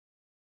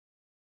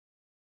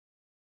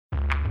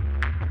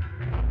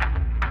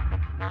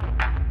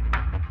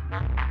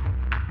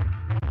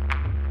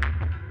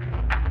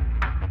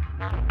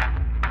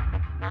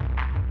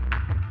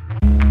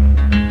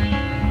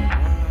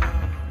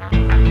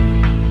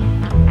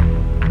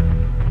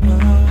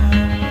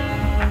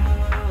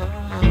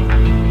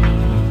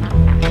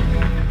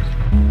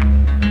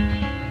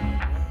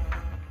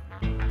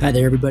Hi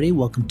there, everybody.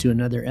 Welcome to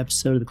another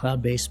episode of the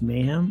Cloud-Based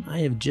Mayhem. I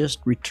have just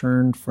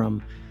returned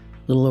from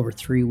a little over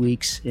 3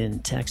 weeks in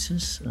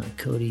Texas.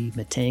 Cody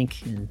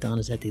Matank and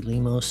Donizete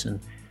Lemos and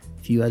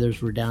a few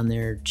others were down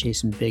there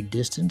chasing big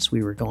distance.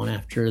 We were going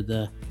after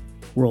the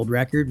world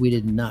record. We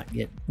did not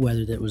get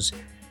weather that was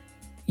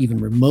even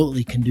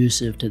remotely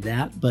conducive to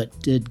that, but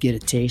did get a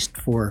taste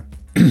for,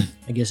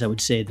 I guess I would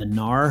say, the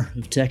gnar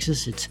of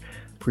Texas. It's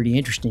pretty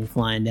interesting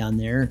flying down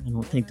there. I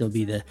don't think there'll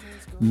be the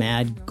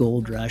mad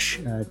gold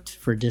rush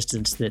for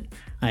distance that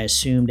I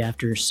assumed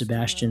after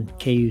Sebastian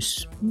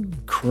Cayuse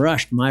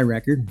crushed my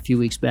record a few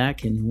weeks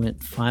back and went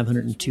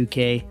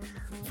 502K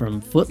from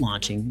foot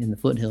launching in the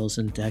foothills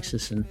in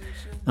Texas, and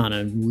on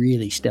a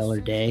really stellar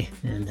day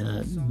and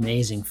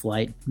amazing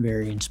flight,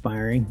 very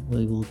inspiring.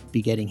 We will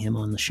be getting him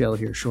on the show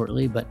here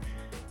shortly, but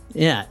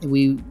yeah,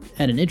 we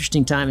had an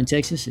interesting time in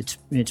Texas.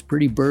 It's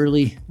pretty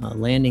burly.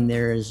 Landing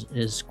there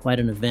is quite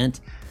an event,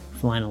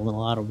 flying a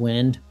lot of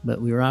wind,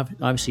 but we were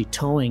obviously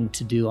towing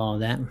to do all of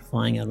that. We're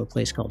flying out of a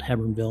place called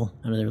Hebronville,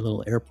 out of their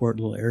little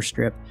airport, little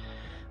airstrip,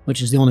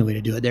 which is the only way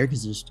to do it there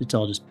because it's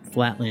all just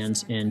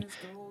flatlands. And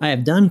I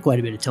have done quite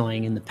a bit of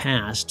towing in the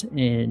past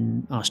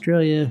in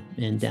Australia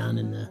and down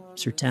in the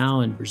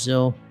Sertão in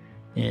Brazil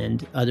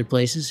and other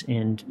places,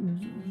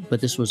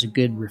 but this was a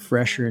good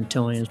refresher in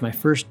towing. It was my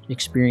first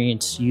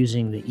experience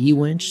using the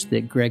E-winch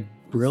that Greg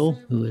Brill,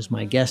 who is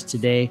my guest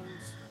today,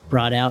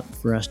 brought out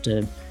for us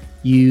to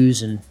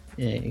use and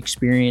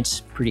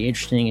experience. Pretty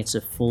interesting. It's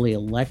a fully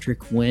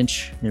electric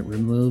winch. It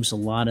removes a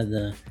lot of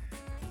the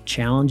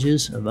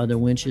challenges of other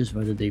winches,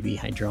 whether they be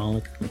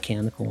hydraulic,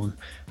 mechanical, and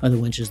other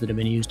winches that have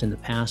been used in the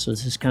past. So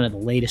this is kind of the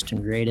latest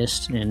and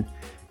greatest and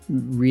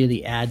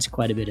really adds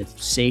quite a bit of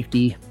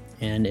safety.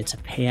 And it's a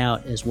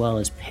payout as well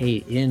as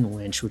pay-in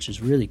winch, which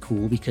is really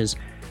cool because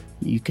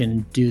you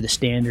can do the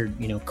standard,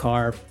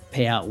 car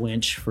payout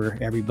winch for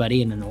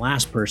everybody, and then the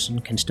last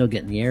person can still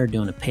get in the air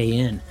doing a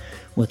pay-in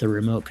with a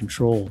remote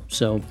control.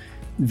 So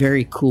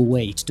very cool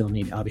way. You still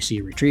need, obviously,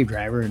 a retrieve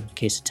driver in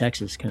case of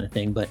Texas kind of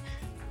thing. But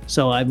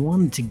so I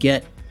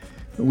wanted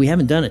we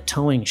haven't done a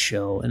towing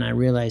show, and I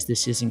realized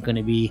this isn't going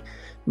to be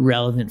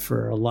relevant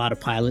for a lot of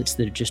pilots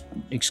that are just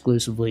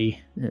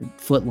exclusively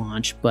foot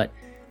launch, but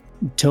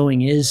towing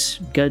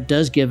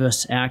does give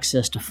us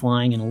access to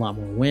flying in a lot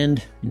more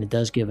wind, and it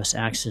does give us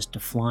access to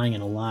flying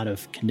in a lot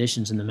of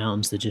conditions in the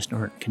mountains that just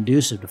aren't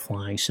conducive to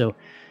flying. So,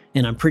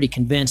 and I'm pretty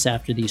convinced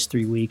after these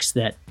 3 weeks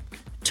that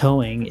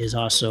towing is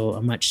also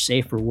a much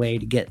safer way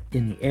to get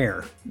in the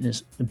air.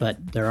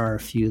 But there are a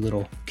few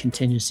little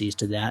contingencies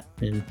to that,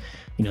 and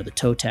the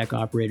tow tech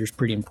operator is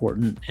pretty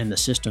important, and the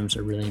systems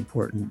are really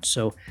important.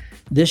 So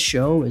this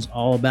show is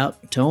all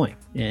about towing,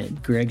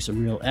 and Greg's a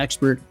real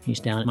expert.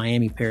 He's down at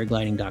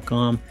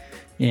miamiparagliding.com,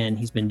 and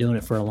he's been doing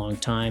it for a long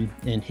time.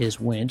 And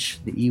his winch,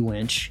 the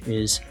E-winch,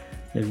 is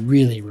a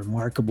really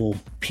remarkable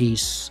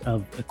piece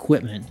of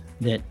equipment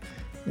that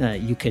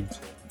you could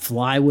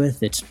fly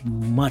with. It's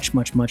much,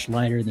 much, much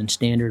lighter than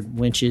standard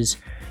winches.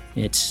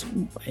 It's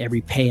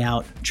every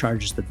payout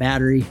charges the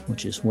battery,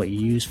 which is what you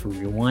use for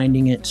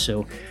rewinding it.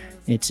 So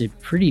it's a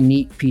pretty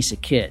neat piece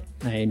of kit.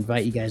 I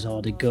invite you guys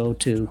all to go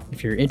to,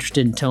 if you're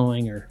interested in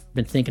towing or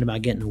been thinking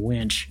about getting a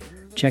winch,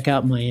 check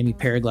out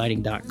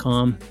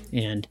miamiparagliding.com,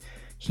 and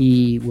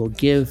he will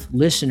give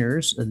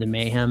listeners of the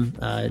Mayhem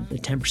a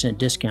 10%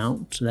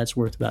 discount. So that's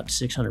worth about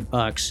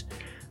 $600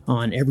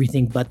 on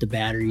everything but the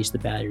batteries. The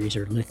batteries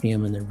are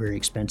lithium and they're very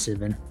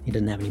expensive, and he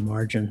doesn't have any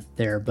margin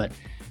there. But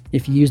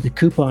if you use the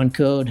coupon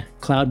code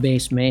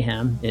Cloud-Based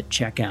Mayhem at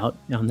checkout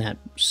on that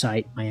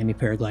site,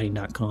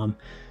 miamiparagliding.com,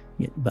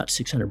 you get about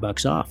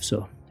 $600 off.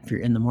 So if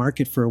you're in the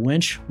market for a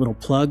winch, little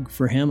plug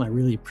for him. I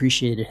really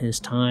appreciated his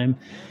time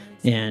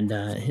and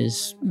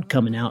his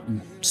coming out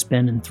and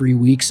spending 3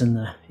 weeks in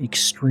the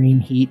extreme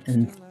heat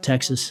in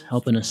Texas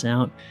helping us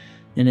out.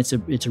 And it's a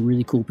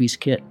really cool piece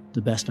of kit,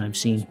 the best I've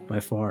seen by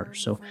far.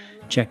 So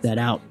check that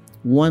out.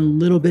 One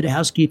little bit of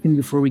housekeeping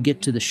before we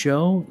get to the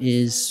show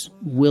is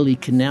Willie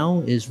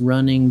Cannell is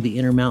running the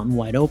Intermountain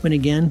Wide Open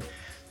again.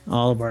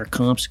 All of our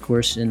comps, of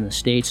course, in the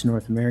States,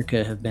 North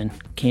America, have been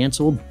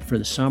canceled for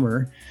the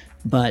summer,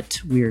 but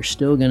we are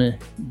still going to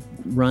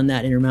run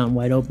that Intermountain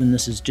Wide Open.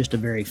 This is just a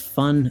very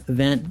fun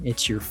event.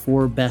 It's your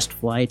 4 best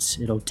flights.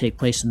 It'll take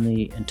place in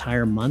the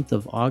entire month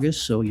of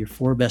August, so your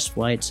 4 best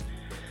flights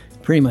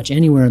pretty much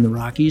anywhere in the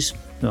Rockies,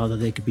 although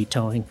they could be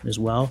towing as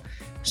well.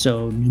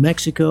 So New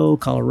Mexico,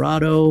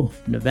 Colorado,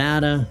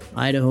 Nevada,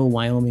 Idaho,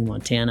 Wyoming,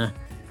 Montana.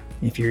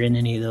 If you're in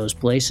any of those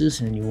places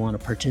and you want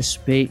to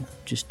participate,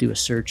 just do a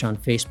search on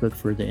Facebook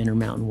for the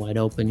Intermountain Wide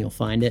Open. You'll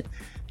find it.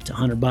 It's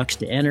 $100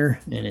 to enter,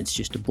 and it's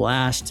just a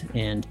blast.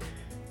 And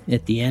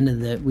at the end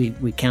of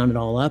we count it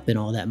all up, and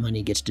all that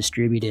money gets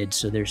distributed.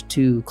 So there's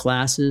 2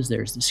 classes.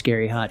 There's the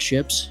scary hot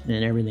ships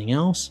and everything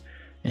else.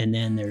 And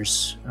then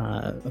there's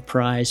a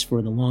prize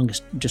for the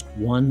longest, just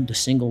the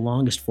single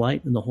longest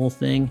flight in the whole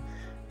thing,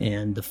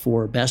 and the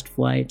 4 best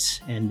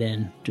flights, and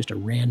then just a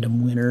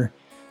random winner,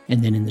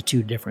 and then in the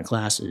 2 different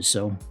classes.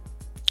 So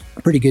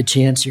a pretty good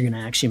chance you're going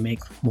to actually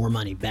make more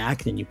money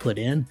back than you put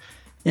in.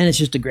 And it's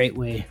just a great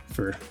way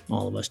for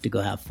all of us to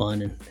go have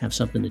fun and have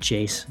something to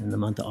chase in the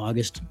month of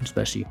August,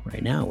 especially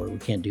right now where we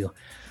can't do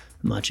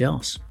much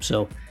else.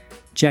 So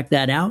check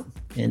that out.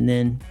 And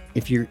then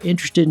if you're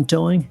interested in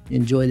towing,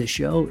 enjoy the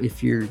show.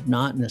 If you're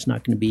not, and that's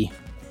not going to be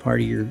part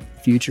of your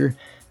future,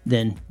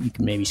 then you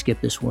can maybe skip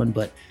this one.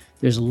 But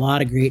there's a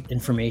lot of great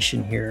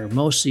information here,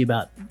 mostly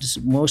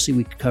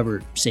we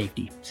cover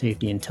safety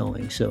in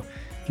towing. So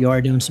if you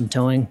are doing some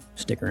towing,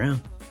 stick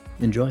around.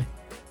 Enjoy.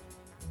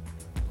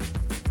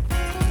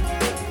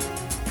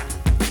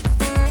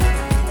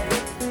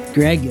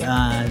 Greg,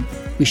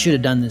 we should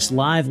have done this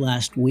live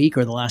last week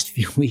or the last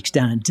few weeks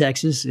down in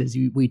Texas as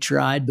we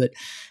tried, but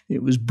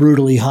it was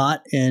brutally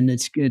hot, and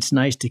it's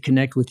nice to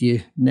connect with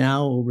you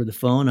now over the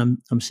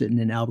phone. I'm sitting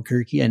in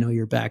Albuquerque. I know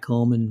you're back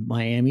home in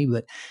Miami,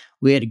 but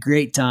we had a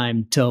great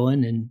time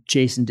towing and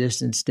chasing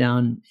distance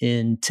down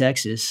in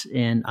Texas,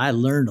 and I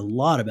learned a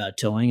lot about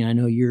towing. I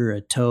know you're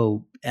a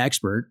tow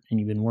expert, and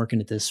you've been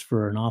working at this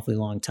for an awfully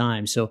long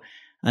time. So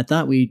I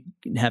thought we'd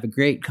have a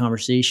great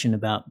conversation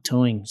about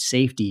towing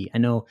safety. I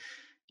know,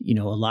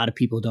 a lot of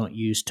people don't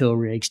use tow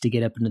rigs to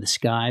get up into the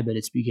sky, but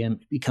it's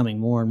becoming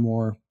more and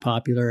more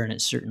popular, and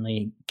it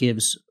certainly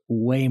gives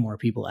way more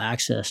people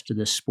access to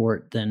this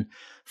sport than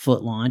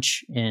foot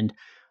launch. And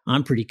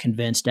I'm pretty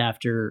convinced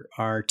after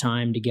our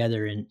time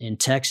together in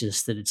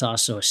Texas that it's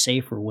also a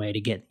safer way to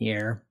get in the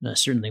air,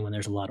 certainly when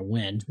there's a lot of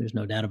wind. There's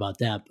no doubt about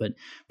that, but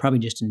probably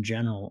just in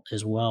general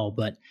as well.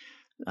 But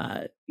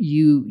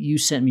you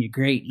sent me a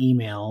great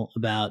email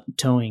about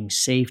towing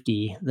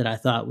safety that I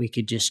thought we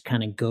could just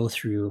kind of go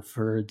through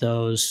for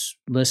those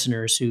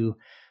listeners who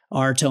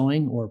are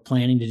towing or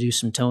planning to do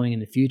some towing in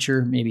the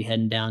future, maybe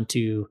heading down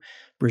to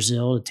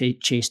Brazil to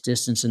chase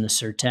distance in the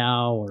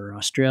Sertão or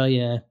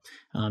Australia.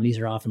 These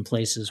are often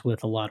places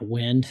with a lot of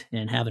wind,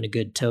 and having a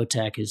good tow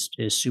tech is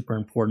super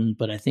important.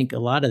 But I think a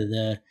lot of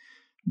the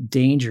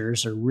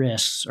dangers or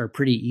risks are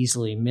pretty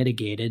easily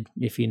mitigated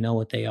if you know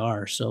what they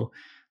are. So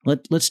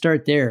let's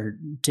start there.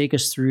 Take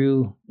us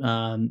through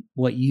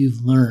what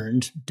you've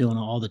learned doing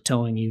all the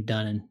towing you've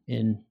done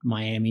in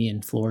Miami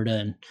and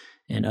Florida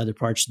and other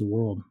parts of the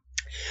world.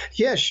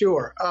 Yeah,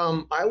 sure.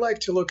 I like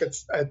to look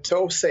at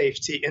tow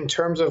safety in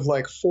terms of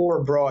like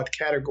 4 broad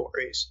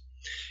categories.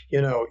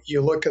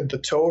 You look at the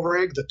tow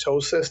rig, the tow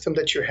system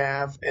that you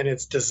have, and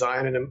its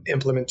design and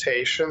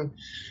implementation.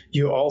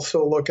 You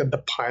also look at the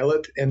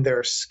pilot and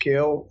their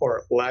skill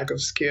or lack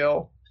of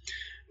skill.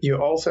 You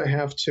also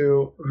have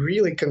to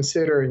really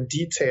consider in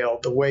detail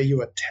the way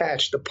you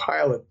attach the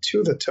pilot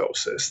to the tow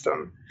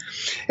system.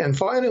 And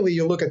finally,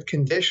 you look at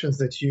conditions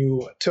that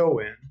you tow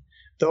in.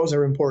 Those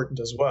are important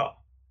as well.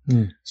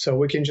 So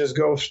we can just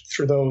go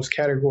through those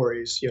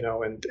categories,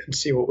 and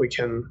see what we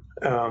can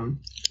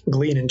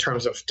glean in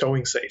terms of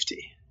towing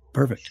safety.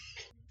 Perfect.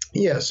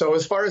 Yeah. So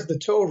as far as the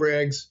tow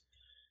rigs,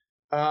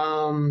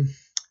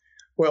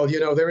 well,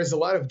 there is a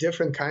lot of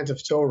different kinds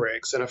of tow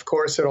rigs. And of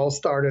course, it all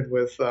started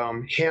with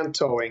hand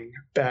towing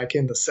back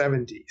in the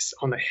 70s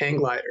on the hang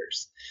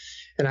gliders.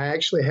 And I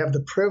actually have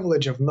the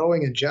privilege of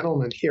knowing a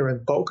gentleman here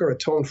in Boca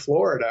Raton,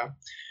 Florida,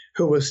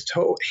 who was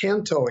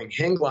hand towing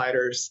hang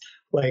gliders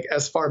like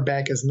as far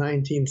back as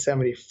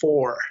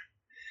 1974.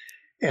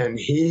 And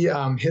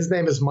his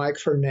name is Mike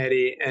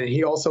Fernetti, and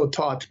he also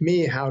taught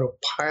me how to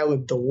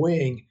pilot the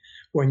wing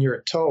when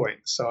you're towing.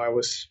 So I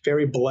was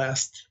very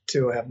blessed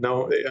to have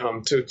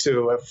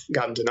to have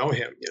gotten to know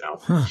him.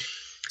 Huh.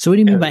 So what do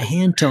you mean by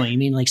hand towing? You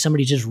mean like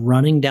somebody just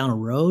running down a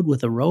road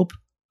with a rope?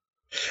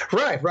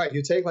 Right.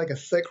 You take like a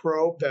thick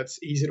rope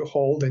that's easy to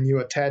hold, and you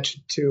attach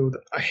it to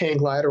a hang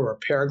glider or a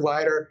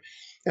paraglider.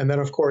 And then,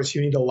 of course,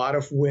 you need a lot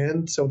of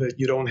wind so that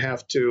you don't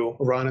have to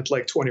run at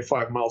like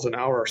 25 miles an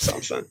hour or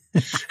something.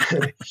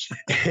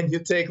 And you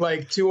take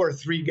like 2 or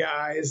 3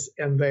 guys,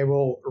 and they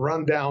will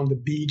run down the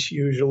beach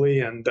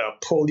usually and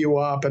pull you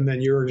up, and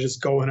then you're just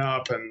going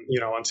up and,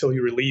 until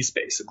you release,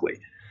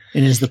 basically.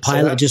 And is the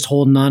pilot just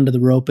holding on to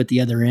the rope at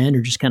the other end,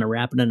 or just kind of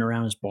wrapping it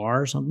around his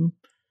bar or something?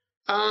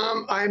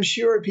 I'm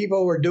sure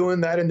people were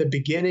doing that in the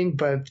beginning,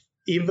 but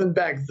even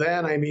back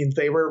then,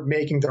 they were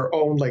making their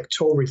own like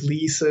tow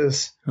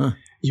releases. Huh.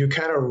 You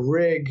kind of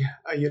rig,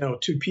 2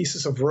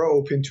 pieces of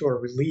rope into a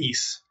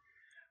release.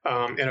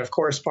 And of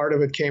course, part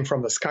of it came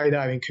from the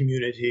skydiving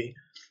community,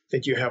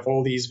 that you have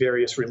all these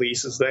various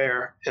releases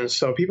there. And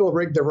so people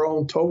rig their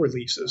own tow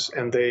releases,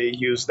 and they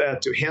use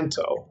that to hand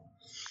tow.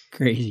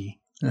 Crazy.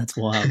 That's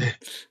wild.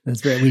 That's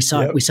very. We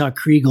saw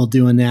Kriegel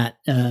doing that.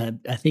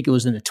 I think it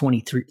was in the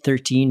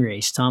 2013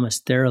 race.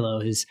 Thomas Thurlow,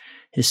 his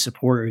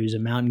supporter, who's a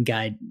mountain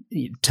guide,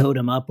 towed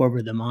him up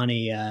over the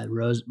Monte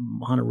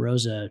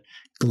Rosa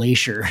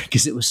glacier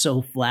because it was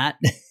so flat.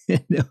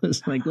 And it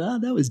was like, wow,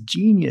 that was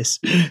genius.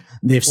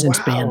 They've since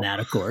banned that,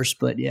 of course,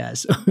 but yeah.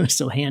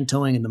 So hand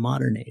towing in the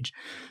modern age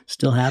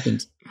still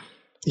happens.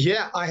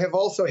 Yeah, I have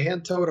also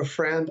hand towed a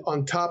friend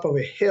on top of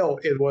a hill.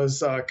 It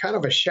was kind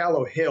of a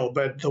shallow hill,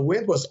 but the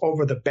wind was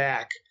over the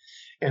back,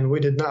 and we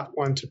did not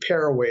want to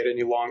paraweight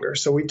any longer.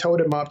 So we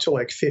towed him up to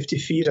like 50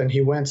 feet, and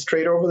he went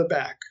straight over the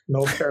back,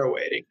 no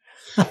paraweighting.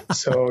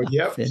 So,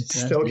 yep,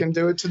 still can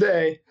do it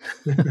today.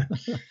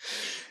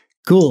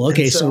 Cool. And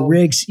Okay, so so,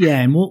 rigs,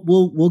 yeah, and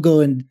we'll go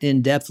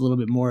in depth a little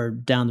bit more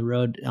down the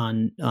road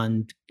on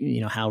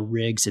how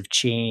rigs have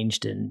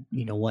changed and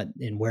what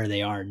and where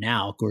they are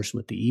now, of course,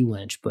 with the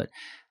eWinch. But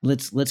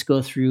let's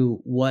go through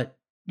what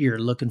you're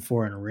looking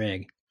for in a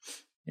rig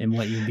and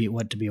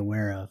what to be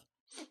aware of.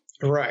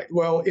 right.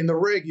 Well, in the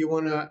rig, you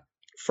want to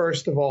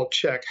first of all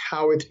check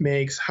how it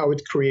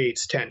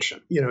creates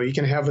tension. You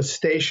can have a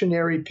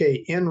stationary pay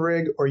in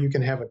rig or you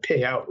can have a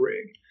pay out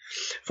rig.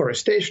 For a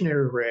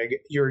stationary rig,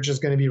 you're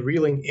just going to be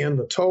reeling in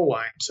the tow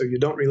line, so you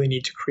don't really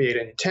need to create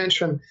any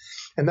tension.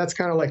 And that's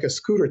kind of like a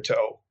scooter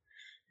tow.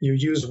 You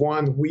use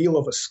one wheel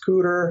of a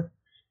scooter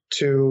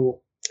to,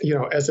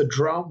 as a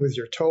drum with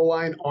your tow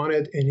line on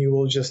it, and you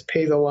will just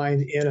pay the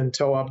line in and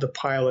tow up the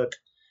pilot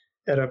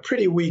at a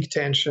pretty weak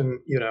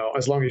tension,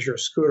 as long as your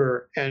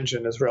scooter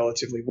engine is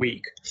relatively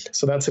weak.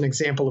 So that's an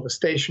example of a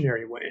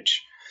stationary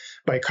winch.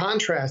 By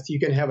contrast, you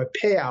can have a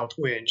payout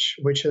winch,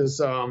 which is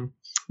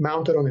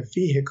mounted on a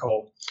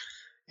vehicle,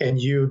 and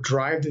you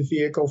drive the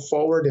vehicle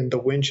forward and the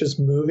winch is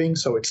moving,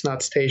 so it's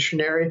not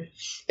stationary.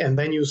 And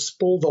then you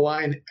spool the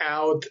line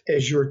out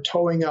as you're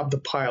towing up the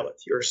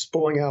pilot. You're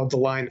spooling out the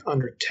line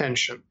under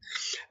tension.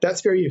 That's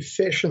very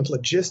efficient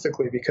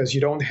logistically because you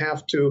don't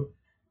have to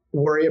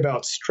worry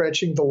about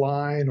stretching the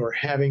line or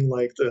having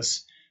like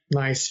this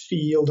nice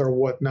field or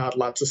whatnot,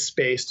 lots of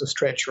space to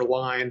stretch your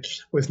line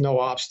with no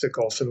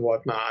obstacles and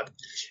whatnot.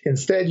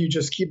 Instead, you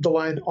just keep the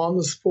line on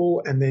the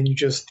spool and then you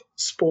just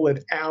spool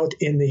it out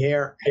in the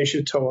air as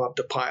you tow up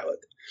the pilot.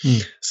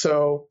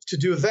 So to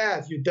do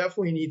that, you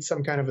definitely need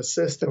some kind of a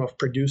system of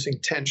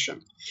producing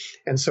tension.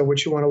 And so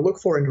what you want to look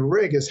for in a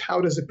rig is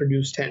how does it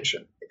produce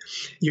tension?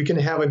 You can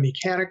have a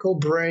mechanical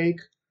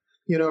brake,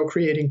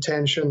 creating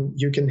tension.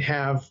 You can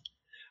have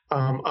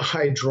a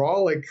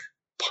hydraulic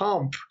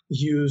pump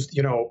used,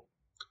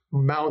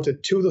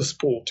 mounted to the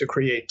spool to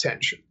create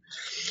tension.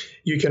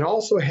 You can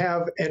also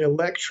have an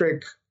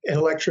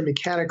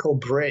electromechanical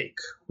brake,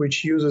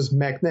 which uses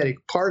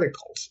magnetic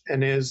particles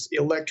and is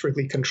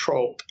electrically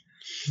controlled.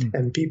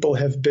 And people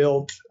have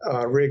built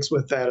rigs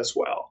with that as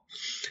well.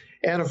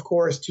 And of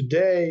course,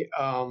 today,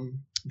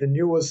 the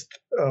newest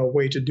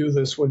way to do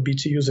this would be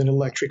to use an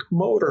electric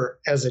motor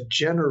as a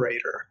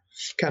generator,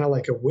 kind of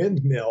like a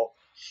windmill.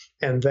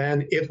 And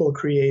then it will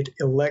create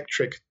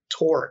electric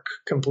torque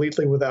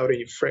completely without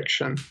any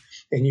friction.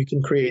 And you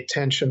can create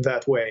tension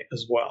that way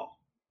as well.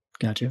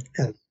 Gotcha.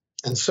 And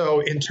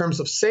so in terms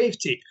of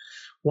safety,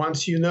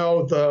 once you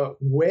know the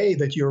way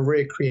that your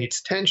rig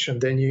creates tension,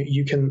 then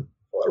you can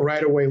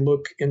right away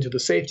look into the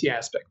safety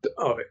aspect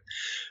of it.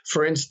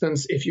 For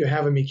instance, if you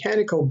have a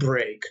mechanical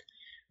brake,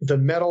 the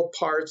metal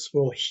parts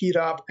will heat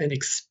up and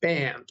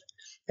expand,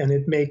 and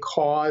it may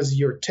cause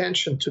your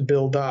tension to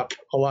build up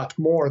a lot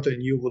more than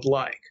you would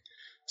like.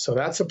 So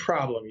that's a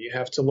problem. You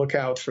have to look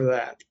out for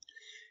that.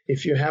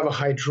 If you have a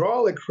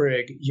hydraulic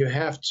rig, you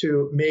have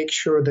to make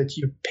sure that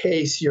you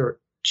pace your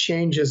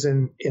changes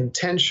in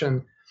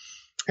tension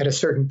at a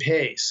certain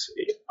pace.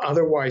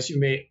 Otherwise, you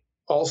may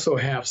also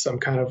have some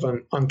kind of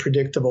an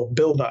unpredictable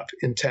buildup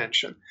in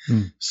tension.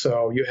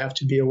 So you have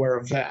to be aware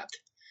of that.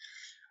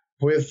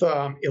 With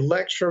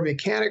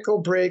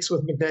electromechanical brakes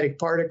with magnetic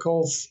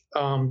particles,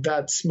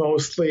 that's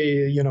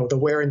mostly, the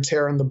wear and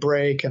tear on the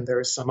brake, and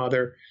there's some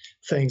other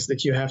things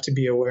that you have to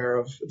be aware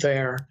of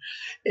there.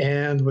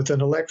 And with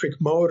an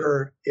electric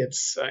motor,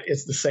 it's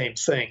the same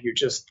thing. You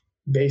just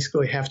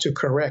basically have to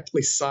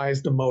correctly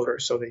size the motor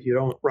so that you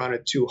don't run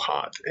it too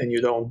hot and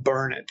you don't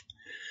burn it.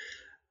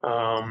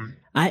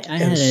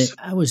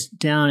 I was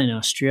down in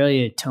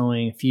Australia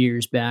towing a few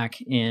years back,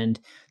 and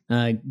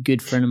a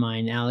good friend of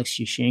mine, Alex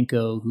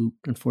Yushenko, who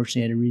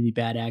unfortunately had a really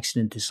bad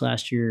accident this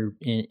last year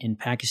in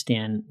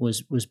Pakistan,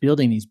 was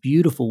building these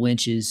beautiful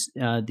winches,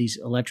 these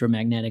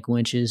electromagnetic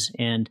winches,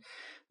 and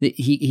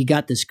he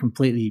got this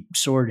completely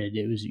sorted.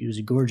 It was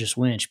a gorgeous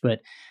winch,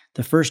 but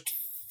the first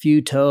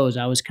few tows,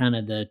 I was kind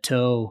of the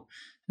tow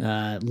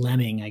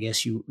lemming, I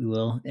guess you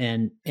will,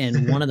 and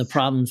one of the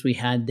problems we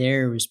had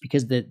there was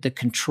because the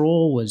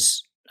control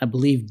was, I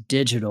believe,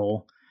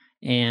 digital,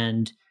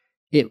 and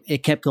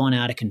it kept going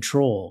out of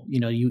control.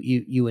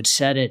 You would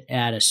set it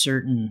at a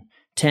certain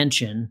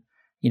tension,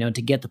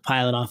 to get the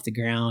pilot off the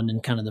ground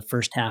and kind of the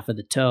first half of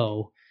the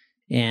tow,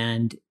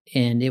 and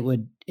it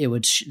would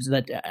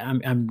that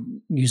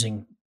I'm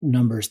using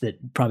numbers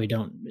that probably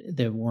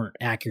that weren't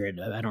accurate.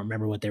 I don't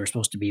remember what they were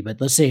supposed to be,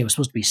 but let's say it was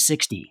supposed to be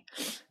 60,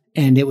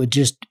 and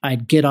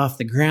I'd get off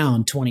the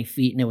ground 20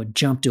 feet and it would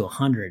jump to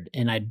 100,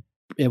 and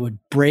it would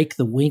break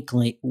the weak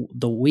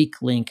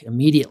link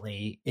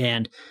immediately.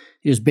 And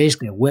it was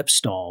basically a whip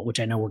stall,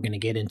 which I know we're going to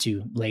get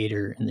into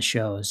later in the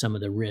show, some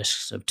of the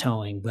risks of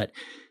towing. But,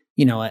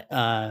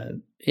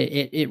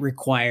 it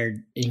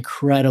required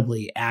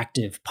incredibly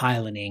active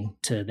piloting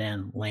to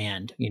then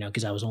land,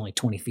 because I was only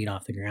 20 feet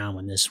off the ground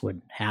when this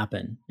would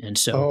happen. And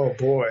so,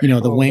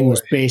 the wing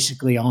was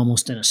basically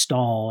almost in a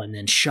stall and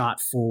then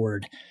shot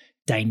forward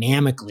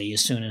dynamically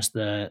as soon as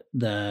the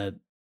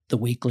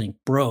weak link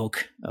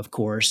broke, of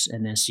course.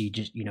 And then so you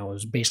just, it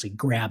was basically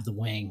grab the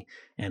wing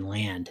and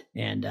land.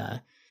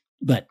 And,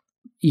 but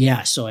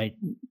Yeah, so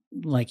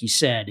like you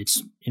said,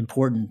 it's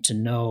important to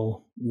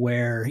know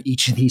where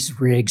each of these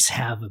rigs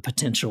have a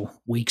potential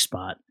weak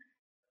spot.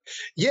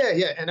 Yeah,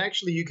 yeah. And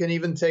actually, you can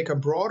even take a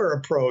broader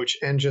approach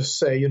and just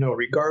say,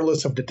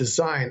 regardless of the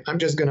design, I'm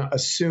just going to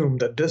assume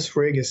that this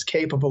rig is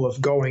capable of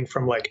going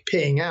from like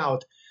paying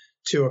out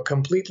to a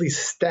completely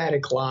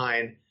static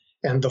line.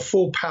 And the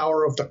full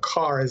power of the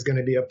car is going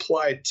to be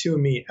applied to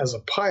me as a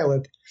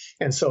pilot.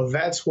 And so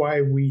that's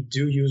why we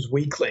do use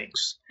weak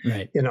links.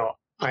 Right.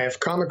 I have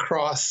come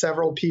across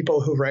several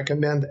people who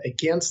recommend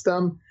against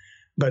them.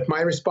 But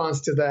my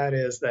response to that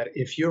is that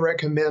if you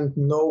recommend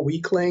no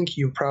weak link,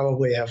 you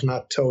probably have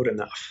not towed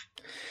enough.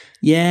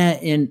 Yeah,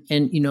 and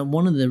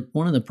one of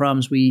the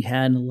problems we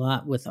had a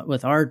lot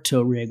with our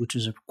tow rig, which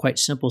was a quite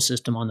simple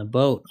system on the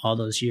boat all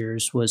those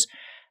years, was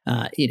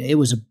it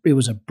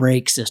was a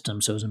brake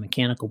system, so it was a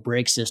mechanical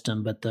brake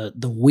system, but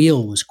the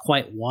wheel was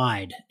quite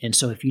wide, and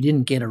so if you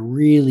didn't get a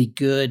really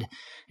good,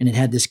 and it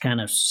had this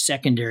kind of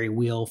secondary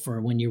wheel for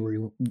when you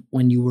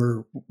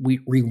were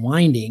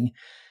rewinding.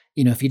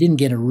 If you didn't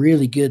get a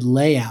really good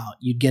layout,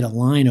 you'd get a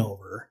line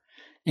over,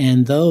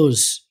 and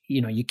those,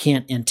 you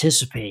can't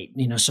anticipate,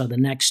 so the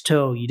next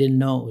tow, you didn't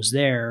know it was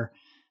there,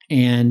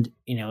 and,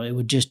 it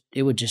would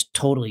just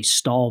totally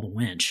stall the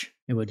winch.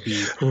 It would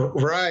be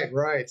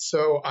right.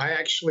 So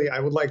I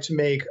would like to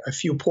make a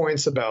few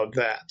points about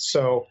that.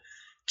 So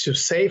to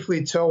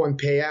safely tow and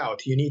pay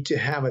out, you need to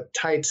have a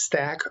tight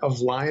stack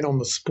of line on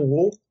the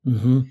spool.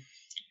 Mm-hmm.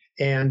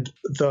 And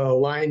the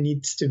line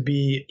needs to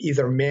be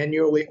either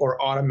manually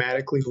or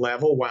automatically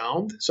level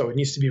wound. So it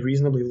needs to be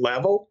reasonably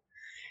level.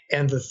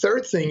 And the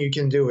third thing you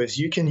can do is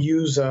you can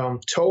use a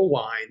tow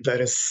line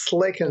that is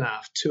slick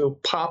enough to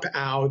pop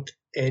out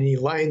any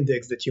line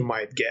digs that you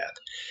might get.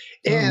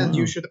 And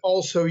you should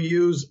also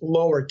use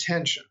lower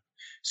tension.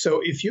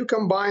 So if you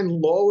combine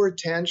lower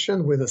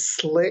tension with a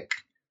slick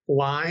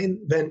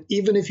line, then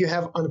even if you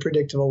have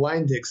unpredictable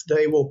line digs,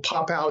 they will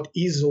pop out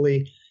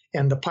easily.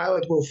 And the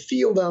pilot will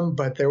feel them,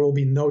 but there will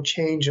be no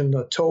change in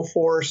the tow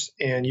force,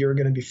 and you're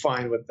going to be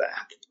fine with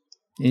that.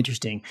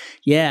 Interesting.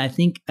 Yeah, I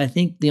think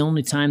the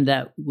only time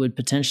that would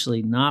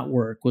potentially not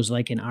work was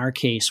like in our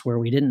case where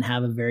we didn't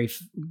have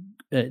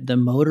the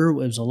motor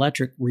was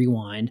electric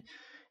rewind,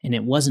 and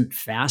it wasn't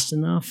fast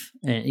enough.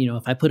 And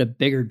if I put a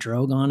bigger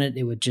drogue on it,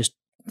 it would just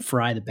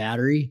fry the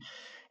battery.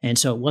 And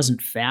so it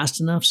wasn't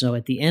fast enough. So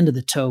at the end of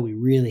the tow, we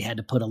really had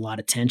to put a lot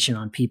of tension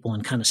on people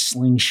and kind of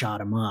slingshot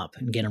them up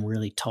and get them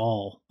really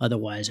tall.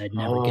 Otherwise, I'd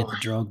never get the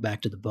drogue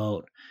back to the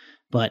boat.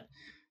 But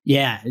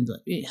yeah,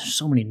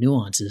 so many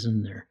nuances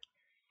in there.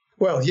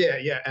 Well,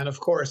 yeah. And of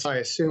course, I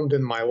assumed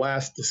in my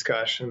last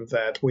discussion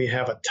that we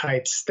have a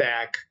tight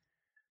stack.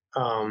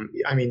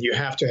 You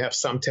have to have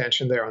some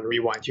tension there on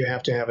rewind. You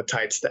have to have a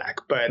tight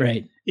stack. But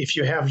right. If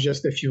you have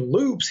just a few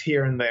loops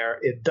here and there,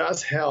 it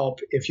does help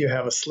if you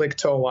have a slick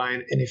tow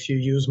line and if you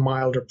use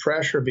milder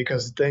pressure,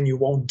 because then you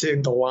won't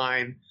dig the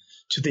line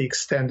to the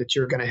extent that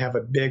you're going to have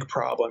a big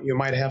problem. You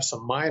might have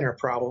some minor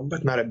problem,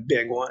 but not a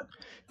big one.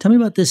 Tell me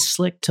about this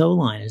slick tow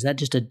line. Is that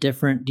just a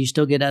different, do you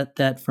still get at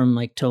that from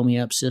like Tow Me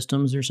Up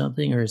systems or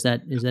something? Or is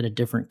that a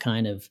different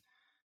kind of,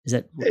 is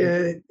that?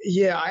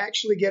 Yeah, I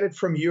actually get it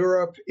from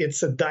Europe.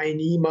 It's a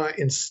Dyneema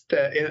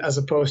as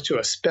opposed to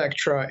a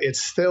Spectra.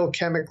 It's still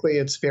chemically,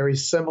 it's very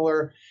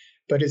similar,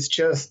 but it's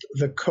just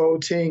the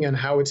coating and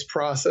how it's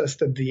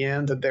processed at the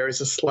end that there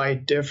is a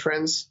slight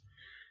difference.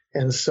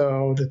 And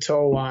so the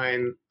tow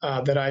line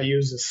that I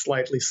use is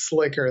slightly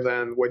slicker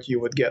than what you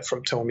would get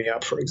from Tow Me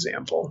Up, for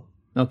example.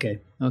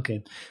 Okay.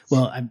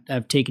 Well,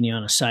 I've taken you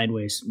on a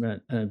sideways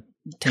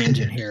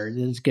tangent here.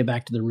 Let's get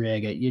back to the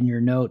rig. In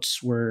your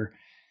notes were,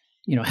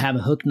 have a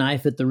hook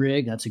knife at the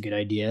rig. That's a good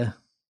idea.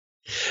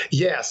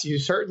 Yes, you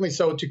certainly.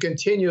 So to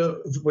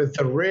continue with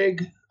the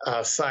rig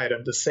side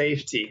of the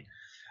safety,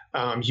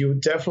 you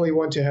definitely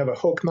want to have a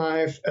hook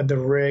knife at the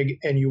rig,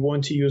 and you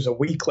want to use a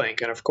weak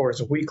link. And of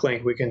course, a weak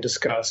link we can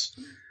discuss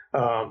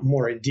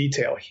more in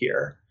detail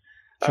here.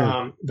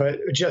 Sure. But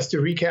just to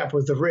recap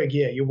with the rig,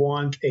 you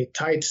want a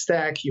tight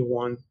stack. You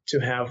want to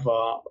have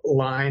a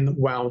line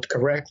wound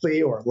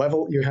correctly or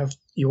level.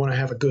 You want to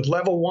have a good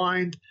level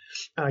wind.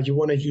 You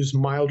want to use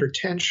milder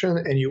tension,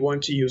 and you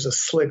want to use a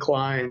slick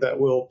line that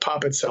will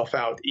pop itself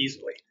out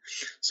easily.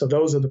 So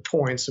those are the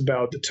points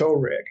about the tow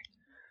rig.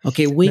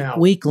 Okay,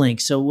 weak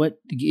link. So what?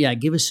 Yeah,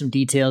 give us some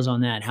details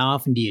on that. How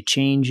often do you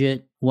change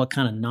it? What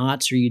kind of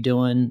knots are you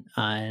doing?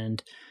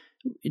 And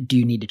do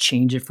you need to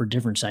change it for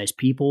different size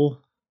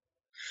people?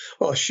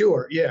 Well,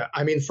 sure. Yeah.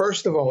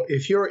 First of all,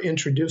 if you're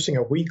introducing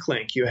a weak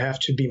link, you have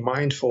to be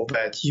mindful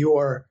that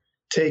you're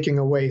taking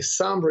away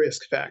some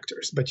risk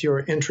factors, but you're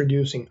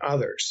introducing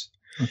others.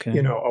 Okay.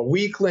 A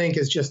weak link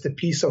is just a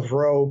piece of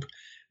rope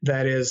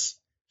that is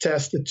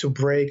tested to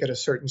break at a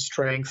certain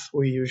strength.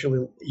 We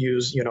usually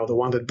use, the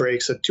one that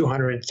breaks at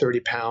 230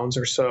 pounds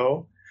or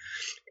so.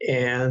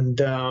 And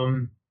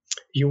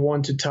you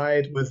want to tie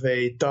it with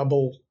a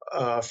double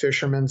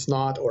fisherman's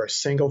knot or a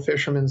single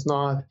fisherman's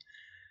knot.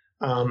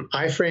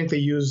 I frankly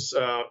use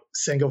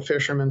single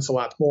fisherman's a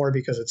lot more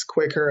because it's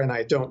quicker, and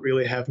I don't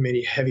really have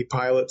many heavy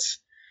pilots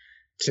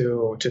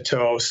to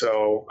tow,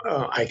 so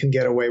I can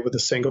get away with the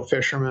single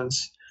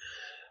fisherman's.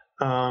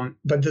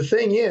 But the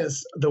thing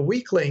is, the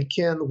weak link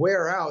can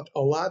wear out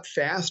a lot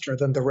faster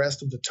than the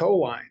rest of the tow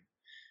line.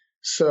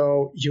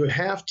 So you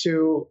have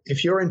to,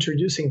 if you're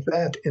introducing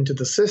that into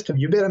the system,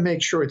 you better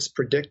make sure it's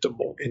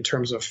predictable in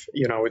terms of,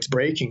 its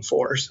braking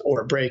force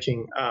or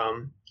braking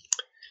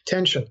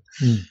tension.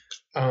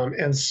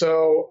 And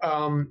so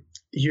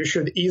you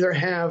should either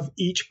have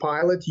each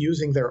pilot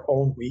using their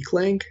own weak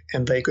link,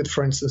 and they could,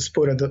 for instance,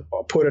 put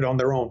it on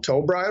their own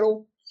tow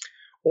bridle,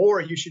 or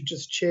you should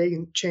just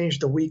change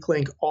the weak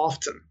link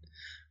often.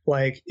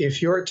 Like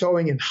if you're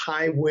towing in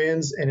high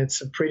winds and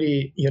it's a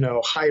pretty,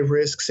 high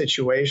risk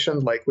situation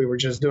like we were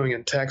just doing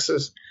in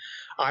Texas,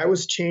 I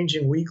was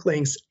changing weak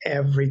links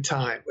every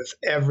time with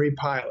every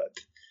pilot.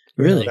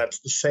 Really? That's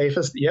the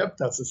safest. Yep,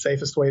 that's the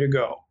safest way to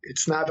go.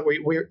 It's not that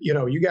we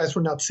you guys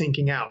were not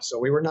sinking out, so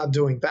we were not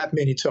doing that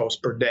many tows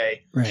per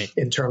day, right,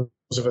 in terms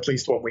of at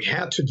least what we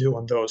had to do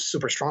on those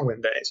super strong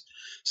wind days.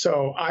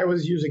 So I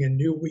was using a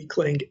new weak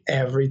link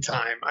every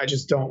time. I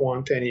just don't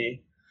want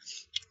any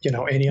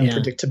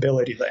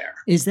unpredictability there.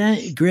 Is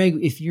that, Greg,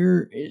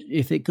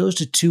 if it goes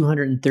to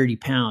 230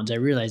 pounds, I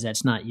realize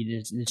it's not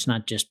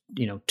just,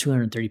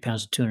 230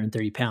 pounds to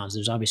 230 pounds.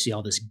 There's obviously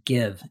all this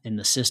give in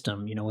the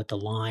system, with the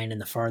line, and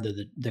the farther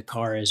the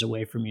car is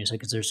away from you. So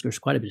because there's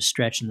quite a bit of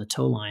stretch in the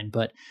tow line,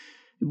 but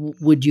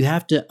would you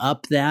have to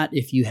up that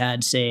if you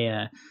had, say,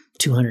 a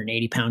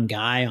 280 pound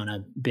guy on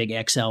a big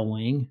XL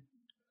wing?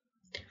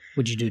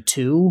 Would you do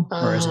 2,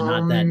 or is it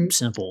not that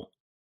simple?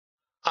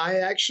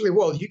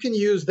 You can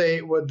use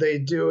what they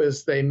do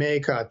is they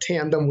make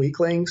tandem weak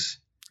links.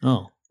 Oh,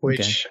 okay.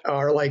 Which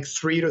are like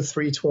 300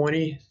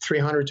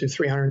 to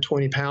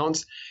 320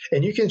 pounds.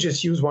 And you can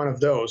just use one of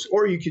those,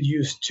 or you could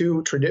use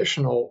 2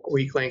 traditional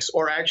weak links.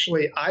 Or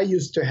actually, I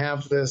used to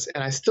have this,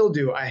 and I still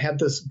do. I had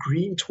this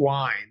green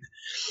twine,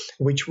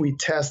 which we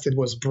tested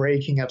was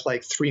breaking at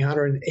like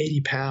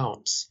 380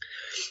 pounds.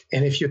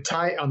 And if you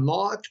tie a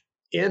knot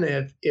in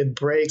it, it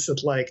breaks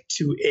at like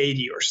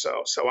 280 or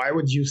so. So I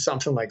would use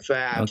something like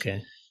that.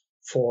 Okay.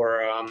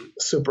 For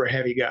super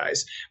heavy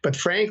guys. But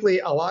frankly,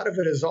 a lot of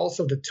it is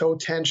also the tow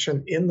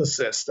tension in the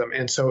system.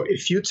 And so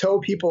if you tow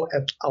people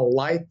at a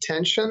light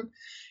tension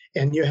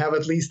and you have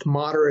at least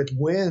moderate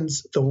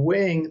winds, the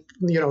wing,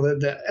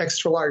 the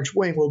extra large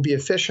wing will be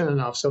efficient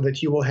enough so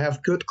that you will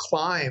have good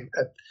climb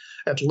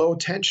at low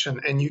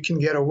tension, and you can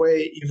get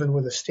away even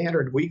with a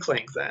standard weak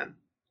link then.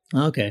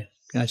 Okay,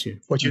 got you.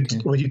 What you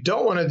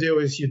don't want to do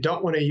is you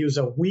don't want to use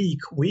a weak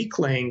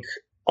link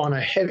on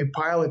a heavy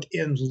pilot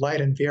in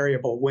light and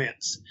variable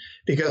winds,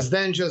 because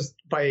then just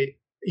by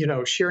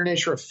sheer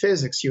nature of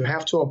physics, you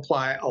have to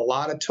apply a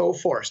lot of tow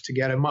force to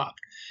get him up,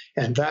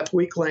 and that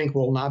weak link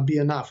will not be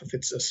enough if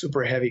it's a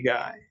super heavy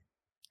guy.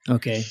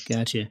 Okay,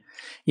 gotcha.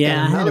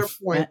 Yeah.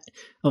 Go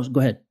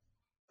ahead.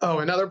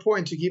 Another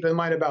point to keep in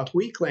mind about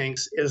weak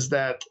links is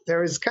that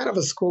there is kind of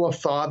a school of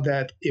thought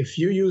that if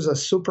you use a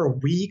super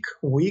weak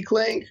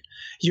link,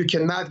 you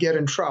cannot get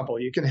in trouble.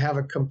 You can have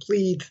a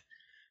complete,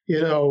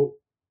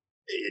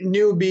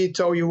 newbie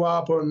tow you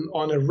up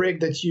on a rig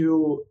that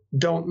you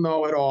don't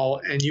know at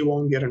all, and you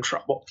won't get in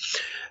trouble.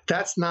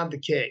 That's not the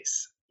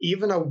case.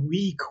 Even a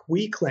weak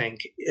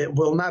link, it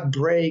will not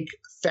break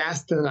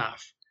fast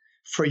enough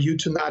for you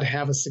to not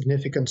have a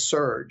significant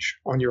surge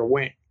on your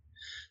wing.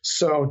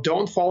 So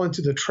don't fall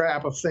into the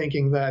trap of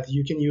thinking that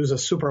you can use a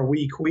super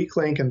weak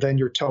link and then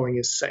your towing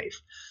is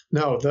safe.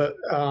 No, the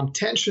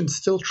tension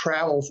still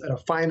travels at a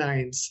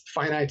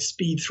finite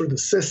speed through the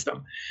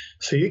system.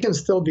 So you can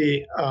still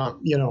be,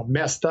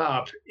 messed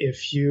up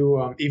if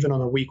you, even on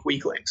a weak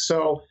link.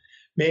 So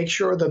make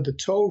sure that the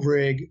tow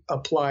rig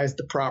applies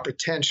the proper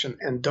tension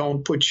and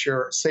don't put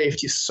your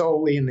safety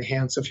solely in the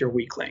hands of your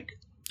weak link.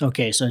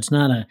 Okay, so it's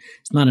not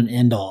an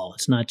end all.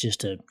 It's not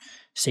just a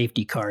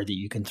safety card that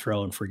you can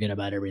throw and forget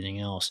about everything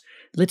else.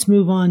 Let's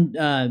move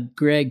on,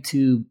 Greg,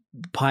 to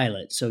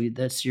pilot. So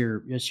that's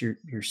your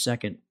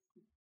second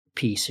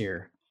piece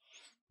here.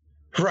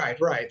 Right.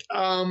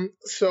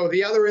 So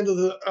the other end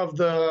of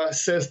the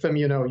system,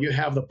 you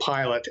have the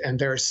pilot and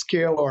their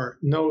skill or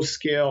no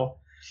skill.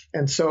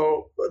 And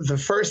so the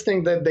first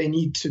thing that they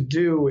need to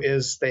do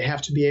is they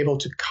have to be able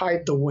to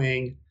kite the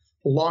wing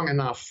long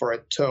enough for a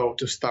tow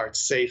to start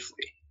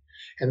safely.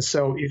 And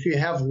so if you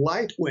have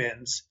light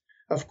winds,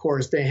 of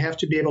course, they have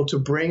to be able to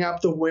bring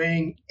up the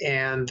wing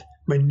and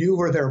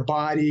maneuver their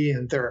body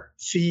and their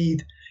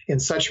feet in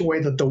such a way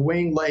that the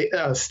wing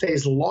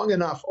stays long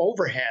enough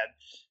overhead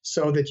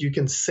so that you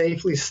can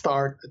safely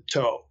start a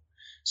tow.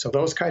 So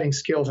those kiting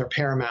skills are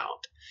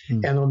paramount.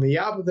 And on the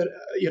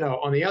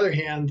other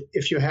hand,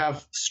 if you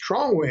have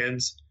strong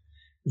winds,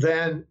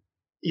 then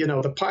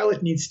the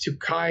pilot needs to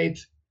kite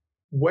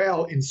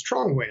well in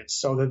strong winds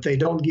so that they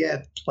don't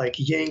get like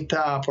yanked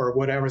up or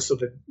whatever, so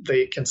that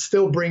they can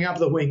still bring up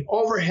the wing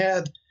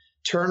overhead,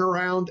 turn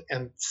around,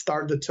 and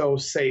start the tow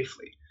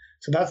safely.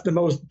 So that's the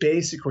most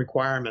basic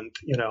requirement,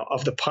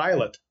 of the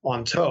pilot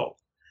on tow.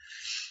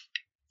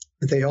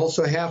 They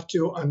also have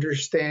to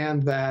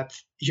understand that,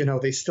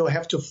 they still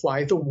have to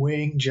fly the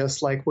wing,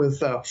 just like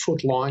with a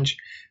foot launch.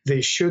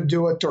 They should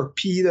do a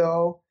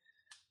torpedo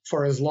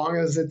for as long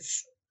as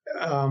it's,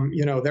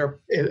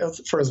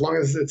 for as long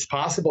as it's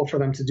possible for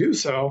them to do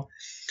so,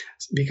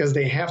 because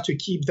they have to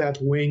keep that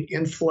wing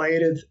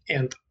inflated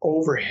and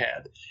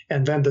overhead.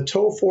 And then the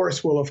tow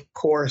force will, of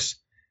course,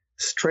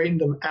 straighten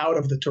them out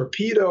of the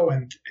torpedo,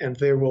 and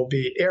they will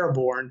be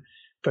airborne,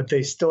 but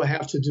they still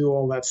have to do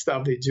all that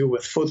stuff they do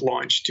with foot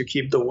launch to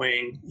keep the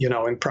wing,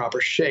 in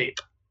proper shape.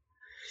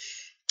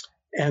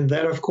 And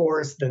then, of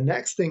course, the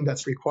next thing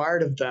that's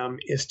required of them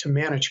is to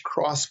manage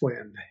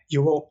crosswind.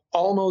 You will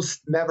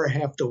almost never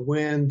have the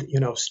wind,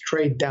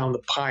 straight down the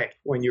pipe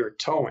when you're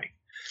towing.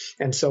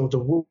 And so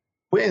the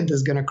wind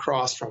is going to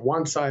cross from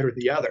one side or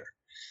the other.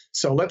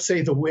 So let's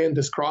say the wind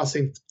is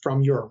crossing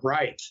from your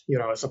right,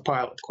 as a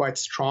pilot, quite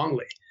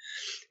strongly.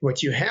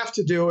 What you have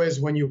to do is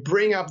when you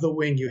bring up the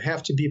wing, you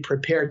have to be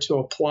prepared to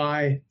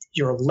apply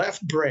your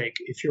left brake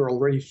if you're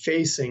already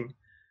facing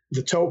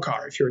the tow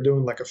car. If you're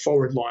doing like a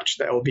forward launch,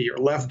 that will be your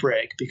left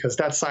brake, because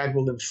that side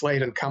will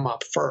inflate and come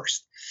up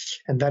first.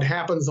 And that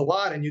happens a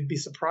lot, and you'd be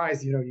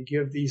surprised. You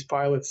give these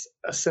pilots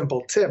a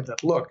simple tip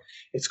that, look,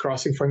 it's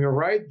crossing from your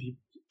right, be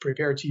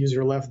prepared to use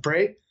your left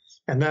brake,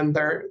 and then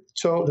their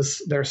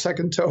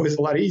second tow is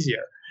a lot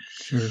easier.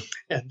 Sure.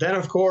 And then,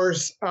 of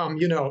course,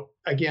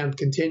 again,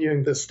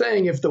 continuing this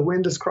thing, if the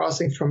wind is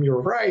crossing from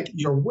your right,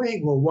 your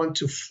wing will want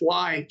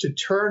to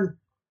turn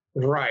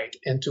right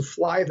and to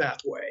fly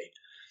that way.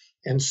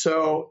 And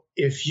so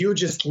if you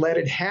just let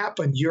it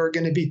happen, you're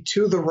going to be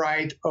to the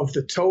right of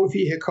the tow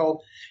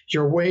vehicle.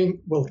 Your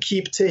wing will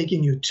keep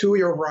taking you to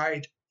your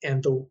right,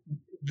 and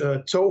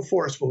the tow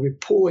force will be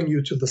pulling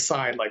you to the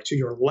side, like to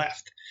your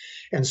left.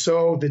 And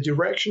so the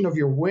direction of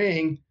your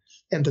wing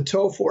and the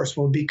tow force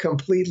will be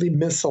completely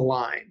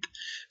misaligned.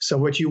 So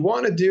what you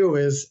want to do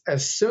is,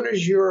 as soon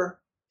as you're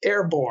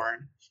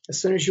airborne, as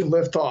soon as you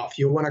lift off,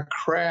 you want to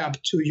crab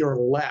to your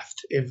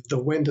left if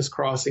the wind is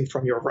crossing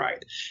from your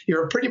right.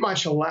 You're pretty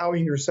much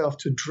allowing yourself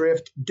to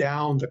drift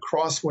down the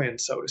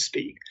crosswind, so to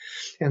speak.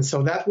 And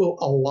so that will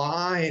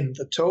align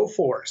the tow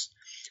force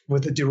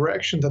with the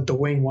direction that the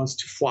wing wants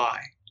to fly.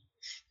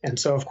 And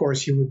so, of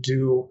course, you would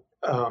do,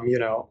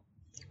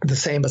 the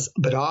same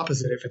but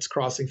opposite if it's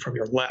crossing from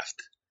your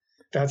left.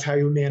 That's how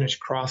you manage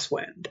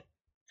crosswind.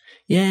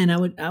 Yeah, and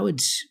I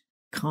would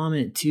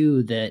comment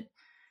too that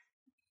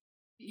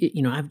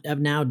I've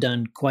now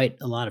done quite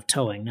a lot of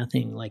towing,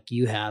 nothing like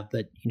you have,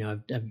 but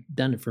I've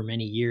done it for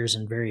many years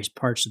in various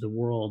parts of the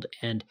world,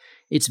 and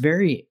it's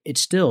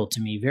still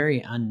to me very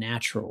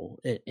unnatural,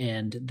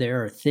 and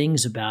there are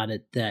things about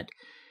it that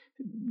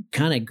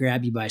kind of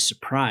grab you by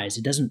surprise.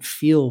 It doesn't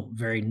feel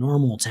very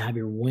normal to have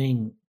your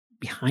wing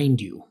behind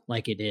you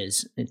like it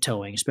is in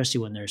towing, especially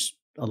when there's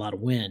a lot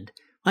of wind.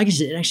 I guess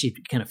it actually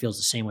kind of feels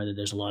the same whether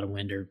there's a lot of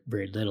wind or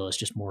very little. It's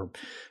just more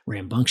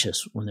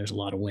rambunctious when there's a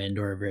lot of wind,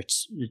 or if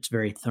it's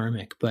very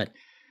thermic. But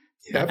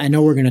yep. I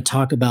know we're going to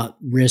talk about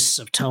risks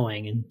of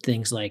towing and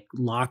things like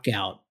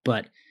lockout,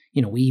 but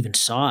we even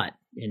saw it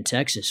in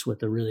Texas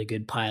with a really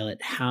good pilot,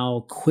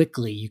 how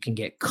quickly you can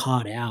get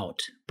caught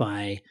out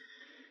by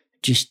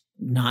just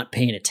not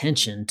paying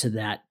attention to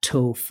that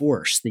tow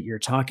force that you're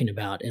talking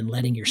about and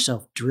letting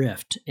yourself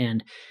drift.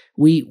 And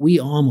we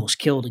almost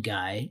killed a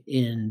guy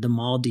in the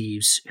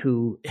Maldives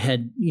who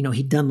had,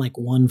 he'd done like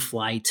one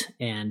flight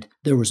and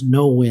there was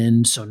no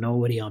wind, so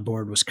nobody on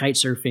board was kite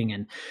surfing.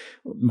 And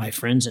my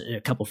friends,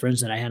 a couple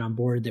friends that I had on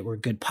board that were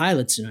good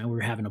pilots, and we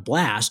were having a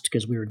blast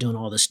because we were doing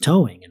all this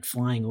towing and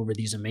flying over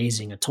these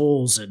amazing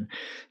atolls and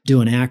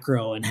doing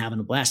acro and having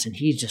a blast. And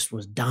he just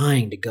was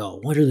dying to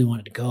go, literally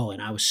wanted to go.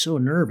 And I was so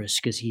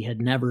nervous because he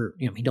had never,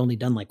 he'd only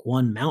done like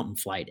one mountain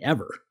flight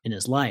ever in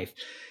his life.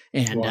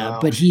 And, wow.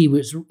 But he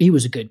was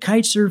a good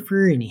kite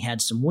surfer and he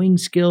had some wing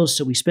skills.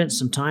 So we spent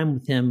some time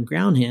with him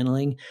ground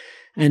handling.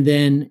 And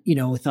then,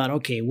 we thought,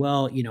 okay,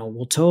 well,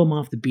 we'll tow him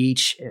off the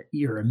beach.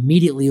 You're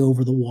immediately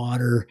over the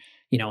water.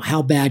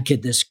 How bad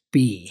could this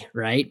be?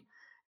 Right.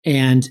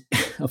 And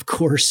of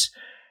course,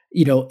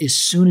 as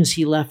soon as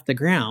he left the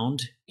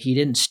ground, he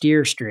didn't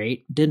steer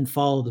straight, didn't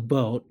follow the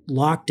boat,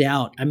 locked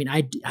out. I mean,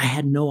 I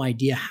had no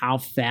idea how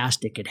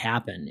fast it could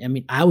happen. I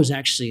mean, I was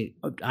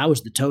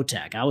the tow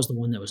tech. I was the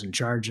one that was in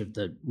charge of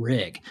the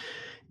rig.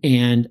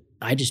 And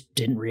I just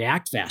didn't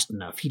react fast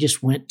enough. He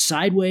just went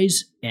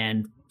sideways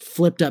and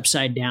flipped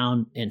upside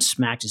down and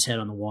smacked his head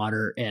on the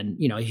water. And,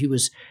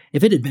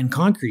 if it had been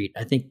concrete,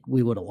 I think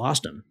we would have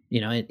lost him. He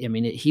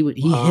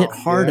hit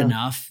hard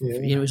enough.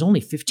 Yeah. It was only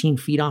 15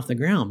 feet off the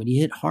ground, but he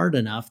hit hard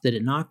enough that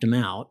it knocked him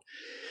out.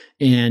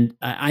 And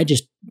I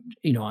just,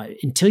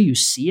 until you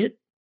see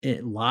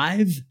it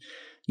live,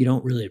 you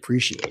don't really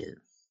appreciate it.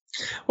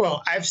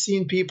 Well, I've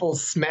seen people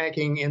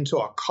smacking into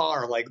a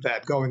car like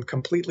that, going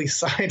completely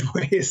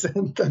sideways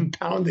and then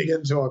pounding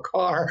into a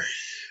car.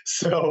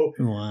 So,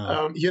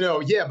 wow.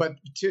 But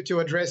to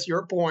address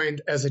your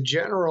point, as a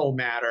general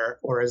matter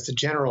or as a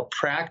general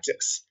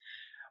practice,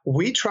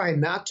 We try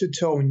not to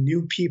tow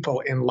new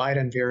people in light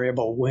and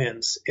variable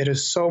winds. It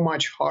is so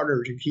much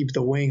harder to keep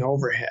the wing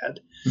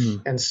overhead.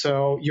 Mm. And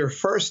so your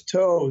first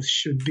tows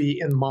should be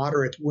in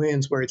moderate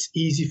winds where it's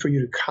easy for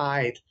you to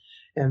kite.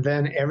 And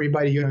then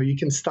everybody, you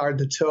can start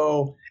the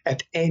tow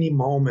at any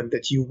moment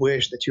that you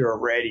wish that you're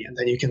ready. And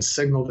then you can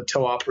signal the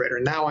tow operator,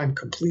 now I'm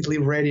completely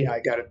ready. I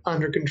got it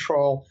under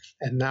control.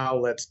 And now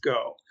let's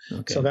go.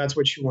 Okay. So that's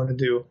what you want to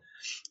do.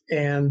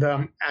 And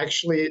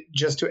actually,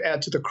 just to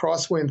add to the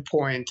crosswind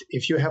point,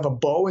 if you have a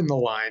bow in the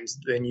lines,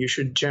 then you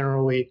should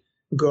generally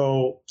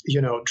go,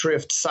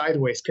 drift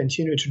sideways,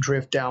 continue to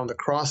drift down the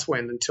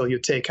crosswind until you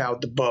take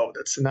out the bow.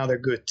 That's another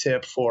good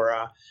tip for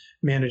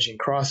managing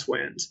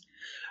crosswinds.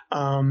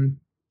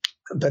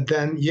 But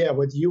then,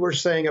 what you were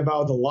saying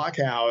about the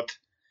lockout,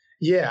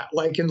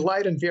 like in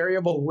light and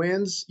variable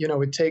winds,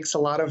 it takes a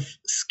lot of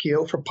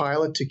skill for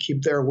pilot to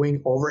keep their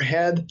wing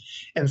overhead.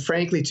 And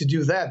frankly, to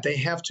do that, they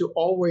have to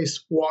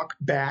always walk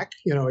back,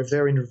 if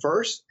they're in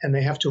reverse, and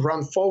they have to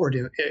run forward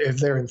if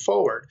they're in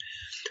forward.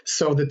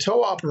 So the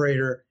tow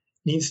operator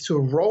needs to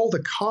roll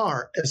the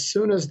car as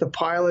soon as the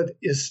pilot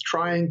is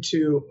trying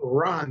to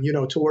run,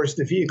 towards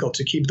the vehicle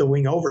to keep the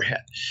wing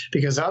overhead,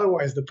 because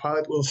otherwise the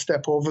pilot will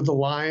step over the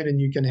line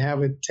and you can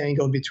have it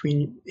tangled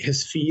between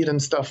his feet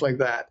and stuff like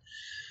that.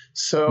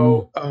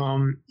 So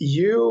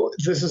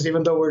this is,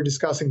 even though we're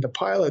discussing the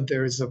pilot,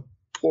 there is a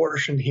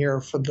portion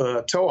here for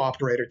the tow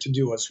operator to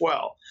do as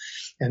well.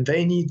 And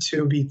they need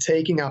to be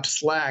taking up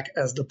slack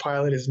as the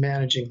pilot is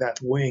managing that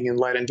wing in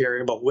light and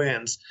variable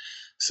winds,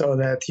 so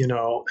that,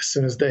 as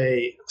soon as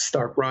they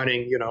start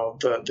running,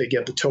 they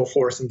get the tow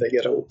force and they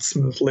get a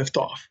smooth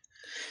liftoff.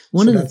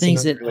 One of the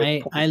things that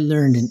I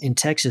learned in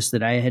Texas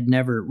that I had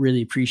never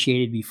really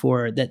appreciated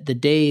before, that the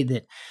day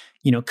that,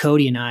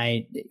 Cody and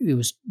I, it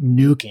was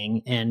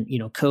nuking, and,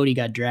 Cody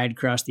got dragged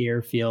across the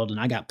airfield and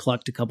I got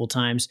plucked a couple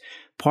times.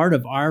 Part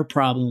of our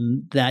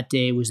problem that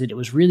day was that it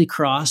was really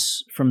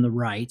cross from the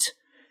right,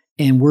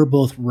 and we're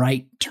both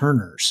right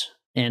turners.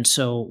 And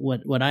so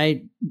what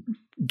I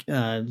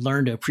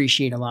learn to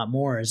appreciate a lot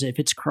more is if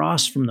it's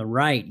cross from the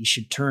right, you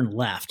should turn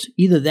left.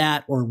 Either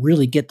that or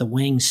really get the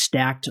wing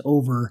stacked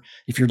over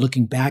if you're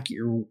looking back at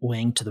your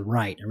wing to the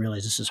right. I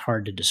realize this is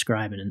hard to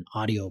describe in an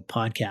audio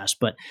podcast,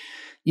 but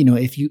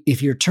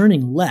if you're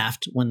turning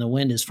left when the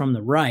wind is from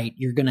the right,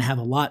 you're going to have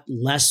a lot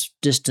less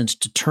distance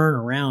to turn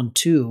around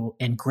to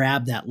and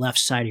grab that left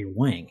side of your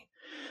wing.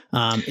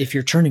 If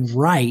you're turning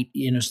right,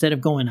 instead of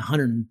going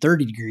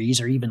 130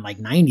 degrees or even like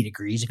 90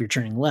 degrees, if you're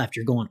turning left,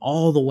 you're going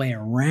all the way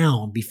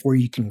around before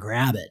you can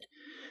grab it.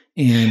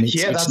 And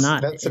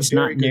it's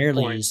not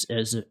nearly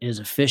as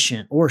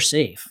efficient or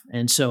safe.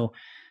 And so,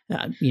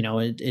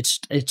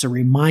 it's a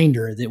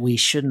reminder that we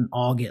shouldn't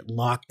all get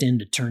locked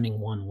into turning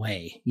one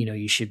way.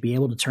 You should be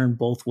able to turn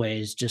both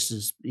ways just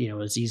as,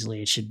 as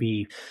easily. It should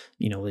be,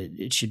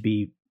 it should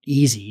be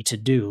easy to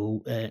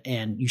do,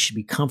 and you should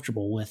be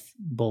comfortable with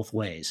both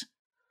ways.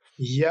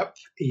 Yep.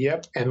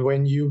 And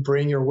when you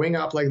bring your wing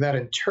up like that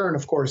and turn,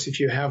 of course, if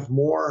you have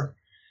more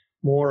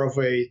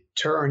of a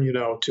turn,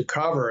 to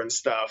cover and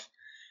stuff,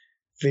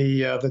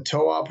 the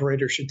tow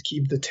operator should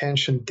keep the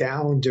tension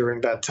down during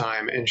that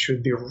time and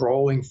should be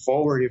rolling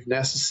forward if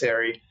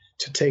necessary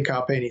to take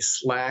up any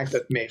slack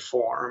that may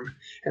form.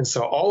 And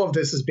so all of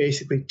this is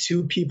basically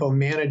two people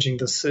managing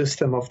the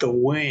system of the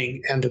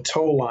wing and the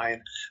tow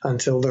line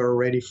until they're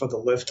ready for the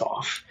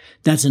liftoff.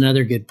 That's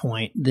another good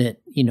point that,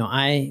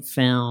 I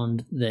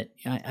found that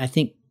I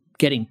think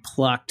getting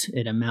plucked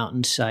at a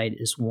mountain site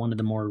is one of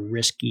the more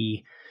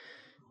risky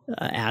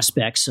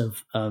aspects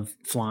of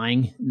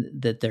flying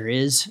that there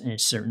is. And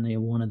it's certainly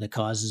one of the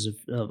causes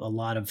of a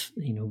lot of,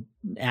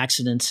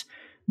 accidents.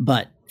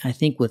 But I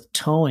think with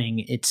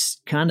towing,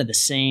 it's kind of the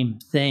same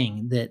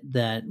thing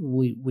that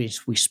we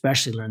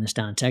especially learned this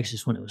down in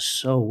Texas when it was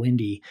so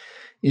windy,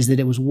 is that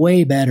it was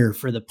way better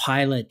for the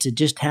pilot to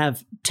just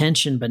have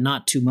tension, but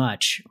not too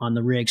much on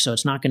the rig. So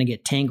it's not going to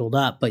get tangled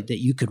up, but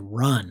that you could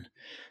run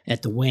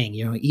at the wing,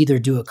 either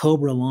do a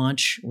Cobra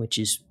launch, which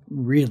is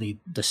really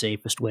the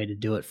safest way to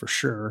do it for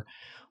sure,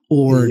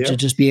 or to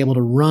just be able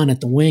to run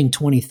at the wing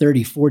 20,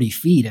 30, 40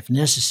 feet if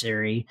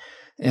necessary.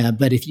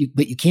 But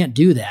you can't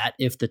do that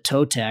if the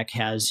tow tech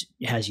has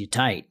you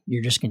tight.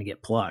 You're just going to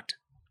get plucked.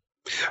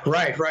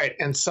 Right.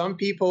 And some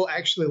people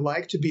actually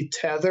like to be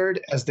tethered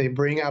as they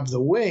bring up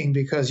the wing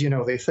because,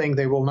 they think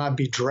they will not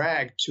be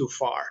dragged too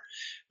far.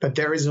 But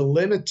there is a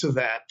limit to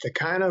that. The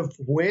kind of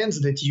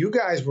winds that you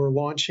guys were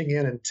launching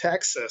in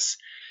Texas,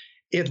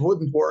 it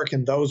wouldn't work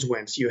in those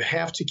winds. You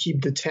have to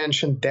keep the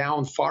tension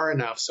down far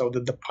enough so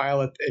that the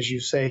pilot, as you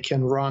say,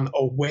 can run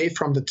away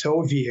from the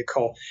tow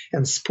vehicle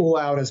and spool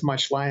out as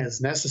much line as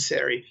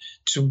necessary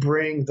to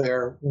bring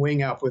their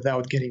wing up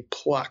without getting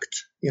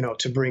plucked,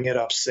 to bring it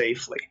up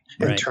safely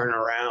and turn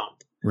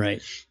around.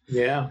 Right.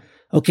 Yeah.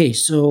 Okay,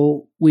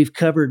 so we've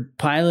covered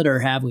pilot, or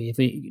have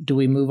we? Do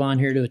we move on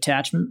here to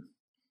attachment?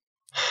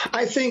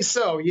 I think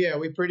so. Yeah,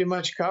 we pretty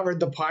much covered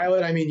the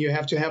pilot. I mean, you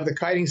have to have the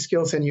kiting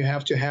skills and you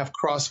have to have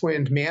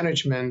crosswind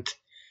management.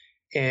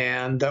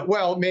 And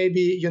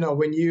maybe,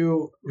 when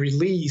you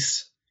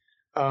release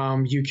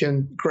You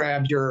can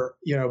grab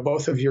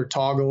both of your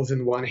toggles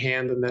in one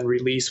hand and then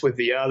release with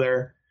the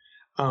other.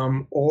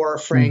 Or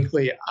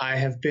frankly, I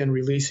have been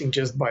releasing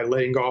just by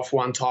letting off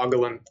one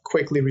toggle and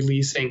quickly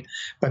releasing.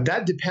 But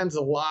that depends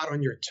a lot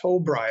on your tow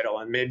bridle.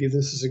 And maybe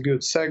this is a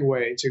good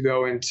segue to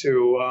go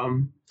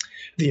into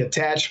the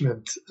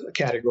attachment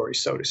category,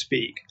 so to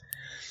speak.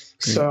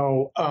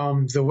 So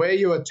the way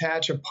you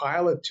attach a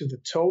pilot to the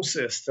tow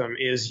system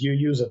is you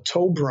use a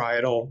tow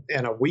bridle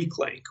and a weak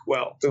link.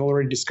 Well, we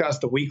already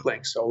discussed the weak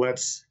link, so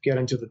let's get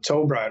into the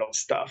tow bridle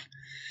stuff.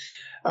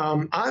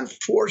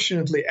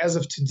 Unfortunately, as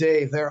of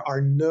today, there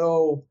are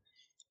no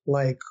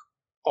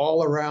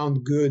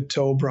all-around good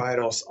tow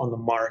bridles on the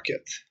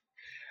market.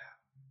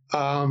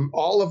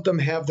 All of them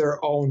have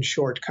their own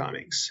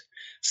shortcomings.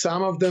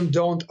 Some of them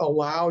don't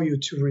allow you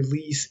to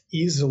release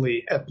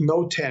easily at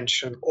no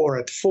tension or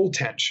at full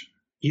tension.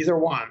 Either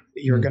one,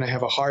 you're going to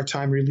have a hard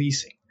time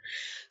releasing.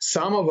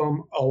 Some of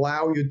them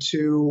allow you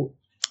to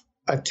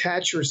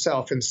attach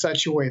yourself in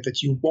such a way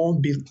that you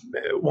won't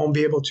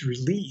be able to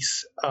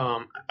release,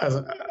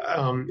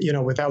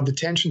 without the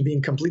tension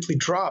being completely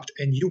dropped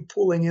and you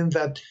pulling in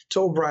that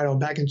tow bridle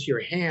back into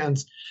your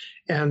hands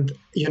and,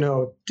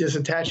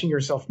 disattaching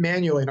yourself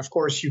manually. And of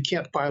course, you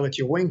can't pilot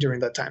your wing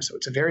during that time. So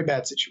it's a very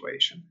bad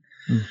situation.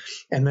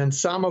 And then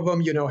some of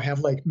them,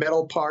 have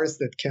metal parts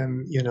that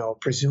can,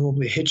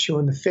 presumably hit you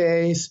in the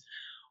face,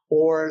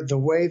 or the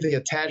way they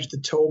attach the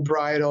tow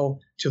bridle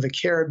to the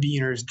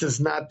carabiners does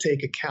not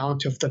take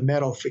account of the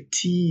metal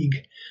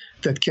fatigue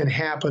that can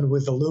happen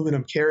with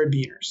aluminum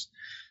carabiners.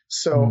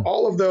 So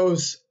all of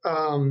those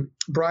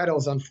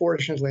bridles,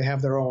 unfortunately,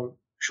 have their own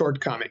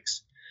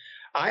shortcomings.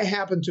 I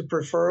happen to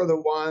prefer the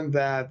one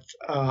that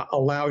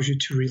allows you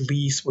to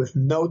release with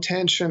no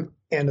tension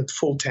and at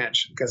full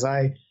tension, because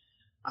I've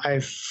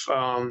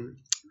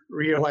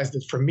realized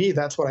that for me,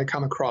 that's what I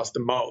come across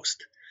the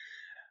most.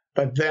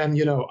 But then,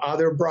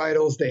 other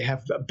bridles, they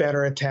have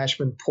better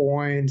attachment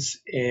points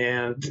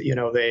and,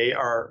 they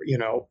are,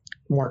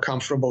 more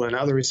comfortable in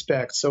other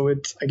respects. So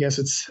I guess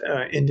it's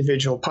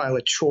individual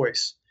pilot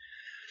choice.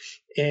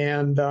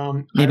 And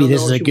maybe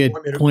this is a good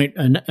point,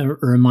 a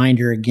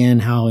reminder again,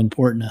 how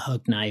important a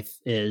hook knife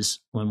is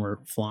when we're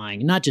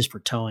flying, not just for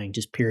towing,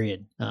 just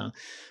period.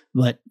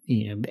 But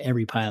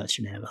every pilot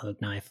should have a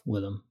hook knife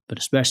with them, but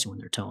especially when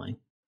they're towing.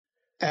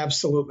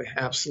 Absolutely.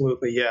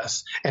 Absolutely.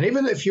 Yes. And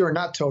even if you're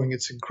not towing,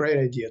 it's a great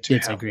idea to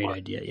have. It's a great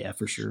idea. Yeah,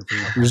 for sure.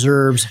 For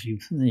reserves, if you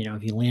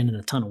land in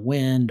a ton of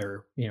wind,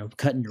 or,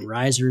 cutting your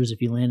risers,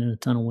 if you land in a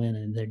ton of wind,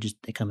 and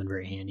they come in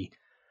very handy.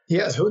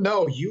 Yes.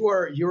 No,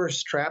 you're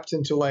strapped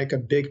into a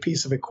big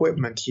piece of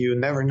equipment. You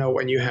never know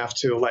when you have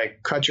to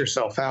cut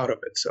yourself out of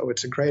it. So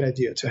it's a great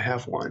idea to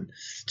have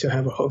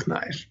a hook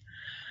knife.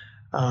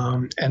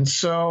 And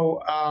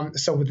so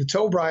with the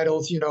tow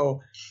bridles,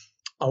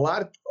 a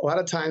lot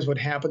of times what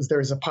happens,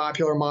 there's a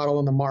popular model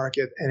in the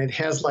market and it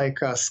has a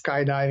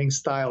skydiving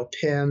style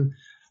pin,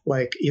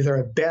 either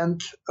a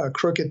bent, a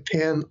crooked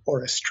pin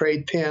or a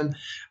straight pin,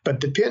 but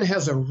the pin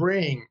has a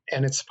ring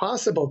and it's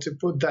possible to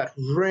put that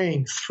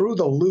ring through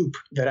the loop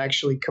that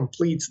actually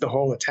completes the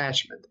whole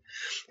attachment.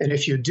 And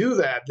if you do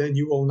that, then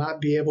you will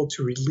not be able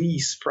to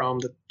release from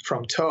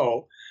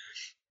tow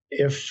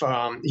if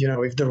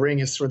the ring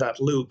is through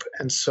that loop.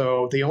 And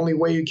so the only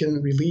way you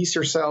can release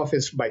yourself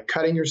is by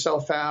cutting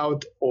yourself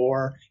out,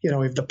 or,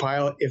 if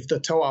the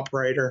tow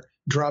operator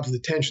drops the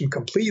tension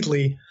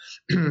completely,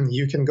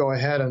 you can go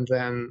ahead and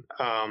then,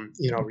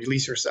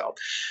 release yourself.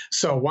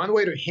 So one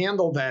way to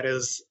handle that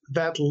is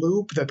that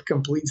loop that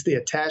completes the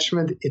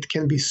attachment, it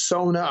can be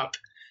sewn up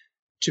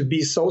to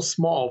be so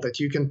small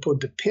that you can put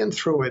the pin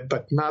through it,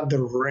 but not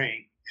the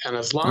ring. And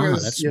as long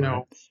as,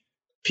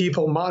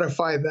 people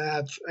modify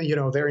that,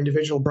 their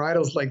individual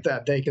bridles like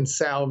that, they can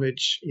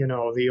salvage,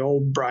 the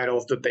old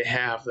bridles that they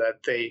have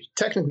that they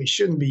technically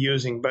shouldn't be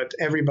using, but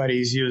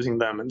everybody's using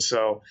them. And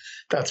so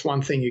that's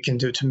one thing you can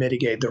do to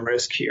mitigate the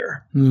risk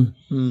here.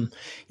 Mm-hmm.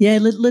 Yeah.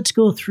 Let's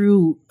go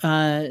through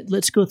kind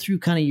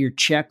of your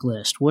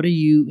checklist. What are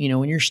you,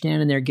 when you're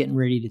standing there getting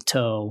ready to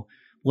tow,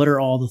 what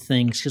are all the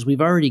things? Because we've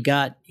already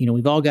got,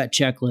 we've all got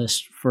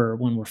checklists for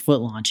when we're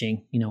foot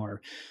launching, our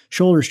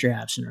shoulder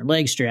straps and our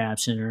leg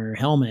straps and our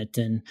helmet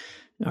and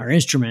our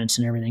instruments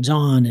and everything's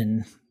on,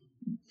 and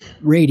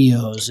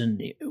radios and,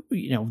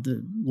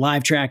 the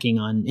live tracking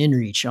on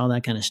inReach, all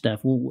that kind of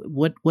stuff.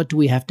 Well, what do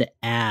we have to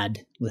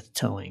add with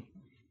towing?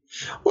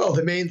 Well,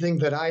 the main thing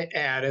that I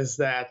add is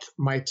that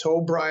my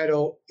tow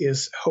bridle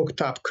is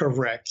hooked up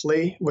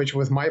correctly, which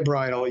with my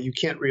bridle, you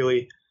can't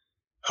really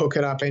hook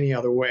it up any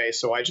other way.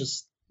 So I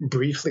just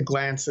briefly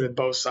glance at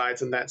both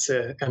sides and that's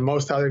it. And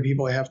most other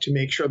people have to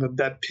make sure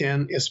that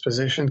pin is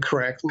positioned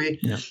correctly,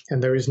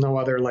 and there is no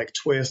other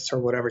twists or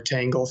whatever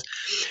tangles.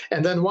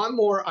 And then one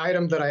more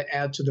item that I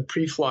add to the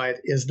pre-flight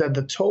is that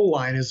the tow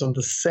line is on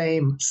the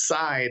same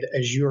side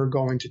as you're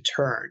going to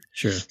turn.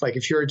 Sure.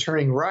 If you're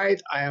turning right,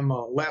 I am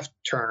a left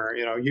turner.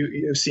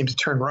 You seem to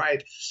turn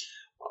right.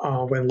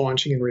 when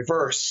launching in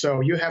reverse.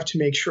 So you have to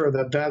make sure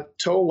that that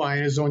tow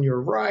line is on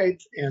your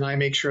right, and I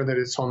make sure that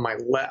it's on my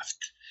left.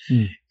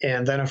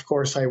 And then, of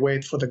course, I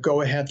wait for the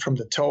go-ahead from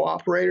the tow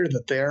operator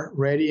that they're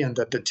ready and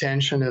that the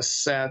tension is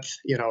set,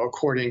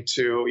 according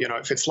to,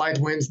 if it's light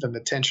winds, then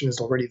the tension is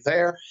already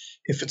there.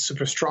 If it's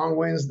super strong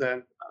winds,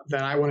 then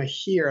I want to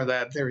hear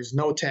that there is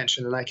no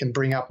tension and I can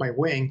bring up my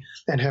wing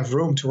and have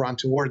room to run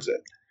towards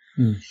it.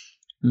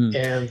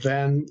 And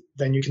then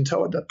you can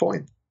tow at that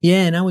point.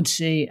 Yeah, and I would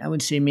say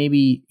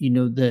maybe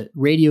the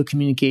radio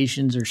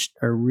communications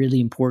are really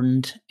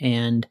important,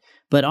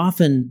 but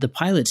often the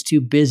pilot's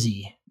too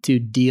busy to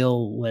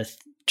deal with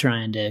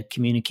trying to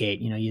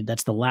communicate.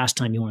 That's the last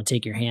time you want to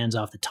take your hands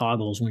off the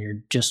toggles when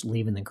you're just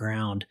leaving the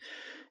ground.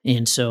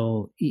 And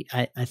so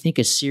I think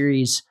a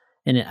series,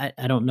 and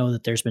I don't know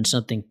that there's been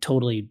something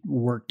totally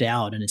worked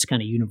out and it's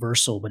kind of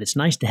universal, but it's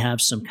nice to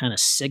have some kind of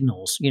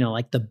signals,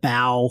 like the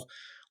bow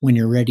when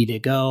you're ready to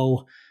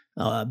go.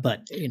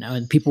 But,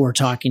 and people were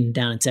talking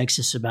down in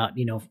Texas about,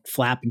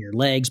 flapping your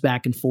legs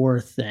back and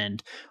forth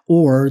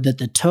or that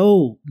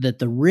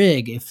the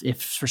rig,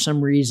 if for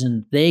some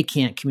reason they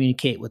can't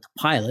communicate with the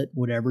pilot,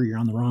 whatever, you're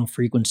on the wrong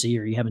frequency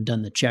or you haven't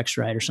done the checks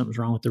right or something's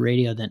wrong with the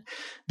radio, then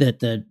that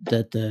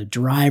the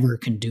driver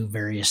can do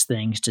various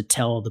things to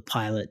tell the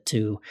pilot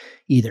to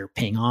either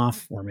ping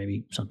off or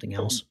maybe something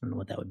else. I don't know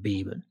what that would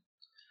be, but.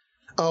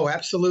 Oh,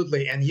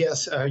 absolutely. And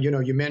yes,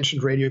 you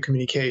mentioned radio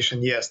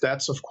communication. Yes,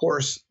 that's, of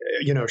course,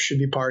 should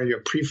be part of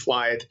your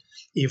pre-flight,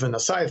 even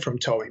aside from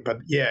towing. But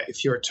yeah,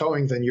 if you're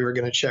towing, then you're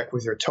going to check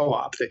with your tow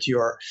op that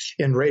you're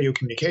in radio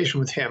communication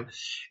with him.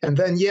 And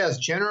then, yes,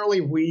 generally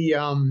we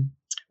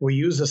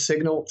use a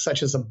signal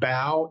such as a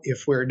bow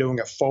if we're doing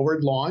a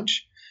forward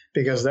launch,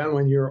 because then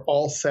when you're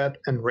all set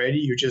and ready,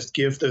 you just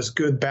give this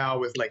good bow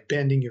with like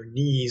bending your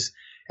knees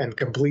and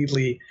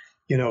completely,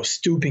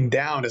 stooping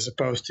down as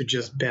opposed to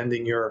just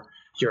bending your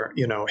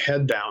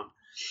head down,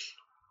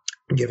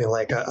 giving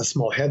like a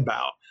small head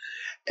bow.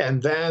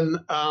 And then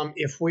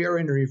if we are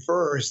in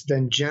reverse,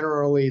 then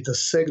generally the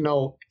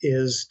signal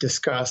is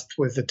discussed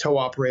with the tow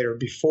operator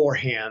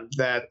beforehand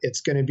that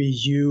it's going to be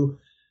you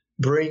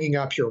bringing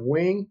up your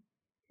wing,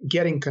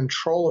 getting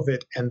control of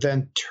it, and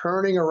then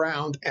turning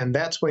around. And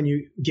that's when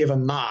you give a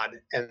nod,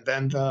 and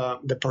then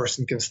the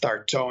person can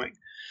start towing.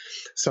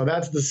 So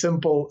that's the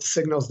simple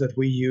signals that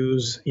we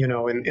use,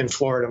 in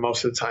Florida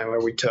most of the time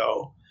where we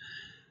tow.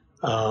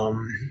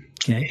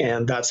 Okay.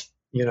 And that's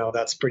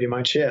pretty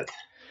much it.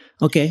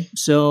 Okay.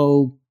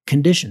 So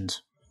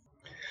conditions.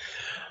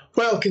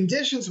 Well,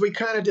 conditions, we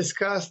kind of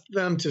discussed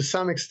them to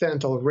some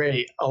extent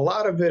already. A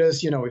lot of it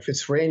is, if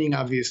it's raining,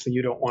 obviously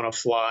you don't want to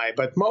fly,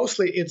 but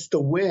mostly it's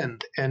the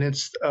wind and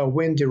it's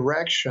wind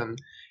direction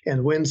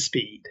and wind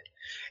speed.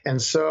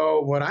 And so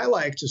what I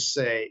like to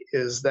say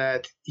is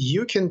that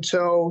you can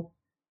tow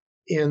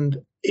in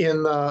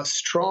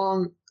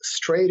strong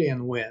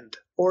straight-in wind,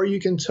 or you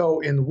can tow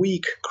in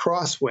weak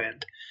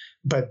crosswind,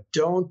 but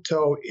don't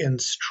tow in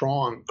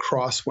strong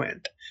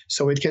crosswind.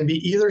 So it can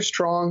be either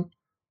strong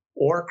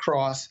or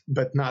cross,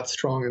 but not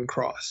strong and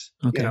cross,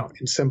 okay.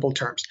 In simple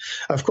terms.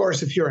 Of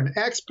course, if you're an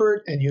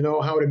expert and you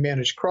know how to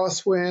manage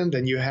crosswind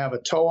and you have a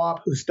tow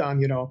op who's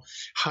done,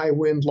 high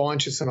wind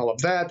launches and all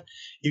of that,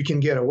 you can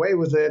get away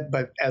with it.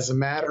 But as a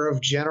matter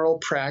of general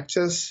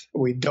practice,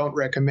 we don't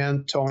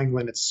recommend towing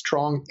when it's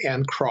strong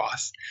and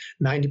cross.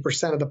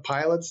 90% of the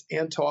pilots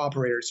and tow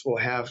operators will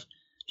have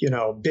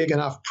big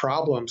enough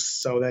problems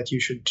so that you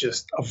should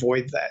just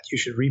avoid that. You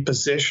should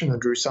reposition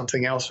and do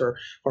something else or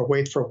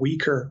wait for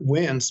weaker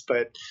winds.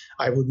 But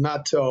I would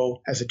not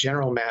tow, as a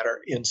general matter,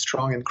 in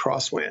strong and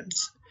cross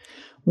winds.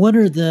 What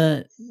are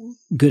the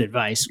good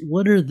advice?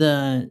 What are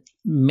the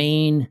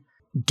main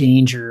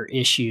danger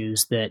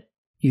issues that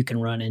you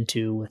can run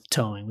into with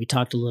towing? We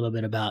talked a little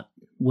bit about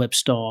whip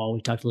stall.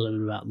 We talked a little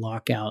bit about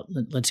lockout.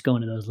 Let's go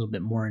into those a little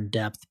bit more in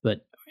depth,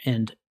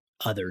 and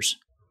others.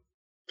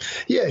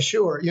 Yeah,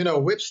 sure.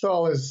 Whip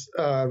stall is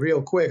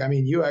real quick. I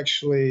mean, you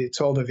actually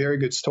told a very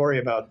good story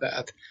about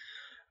that.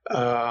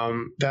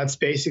 That's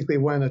basically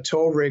when a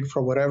tow rig,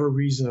 for whatever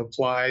reason,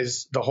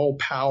 applies the whole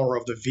power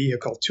of the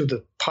vehicle to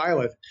the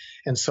pilot.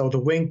 And so the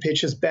wing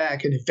pitches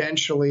back and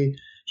eventually,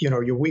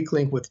 your weak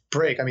link would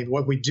break. I mean,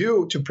 what we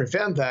do to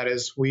prevent that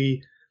is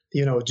we,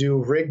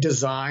 do rig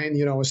design,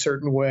 a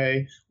certain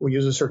way. We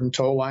use a certain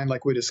tow line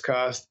like we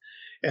discussed.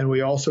 And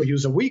we also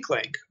use a weak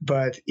link.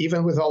 But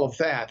even with all of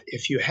that,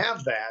 if you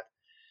have that,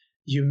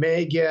 you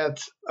may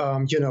get,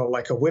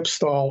 like a whip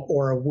stall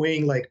or a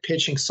wing like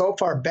pitching so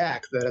far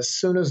back that as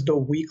soon as the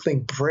weak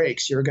link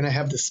breaks, you're going to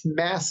have this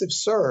massive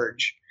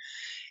surge.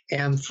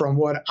 And from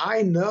what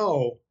I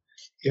know,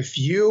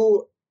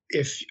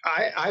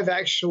 I've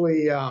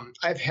actually,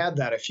 I've had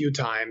that a few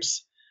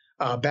times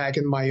back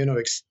in my,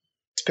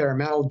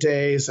 experimental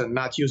days and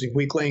not using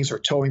weak links or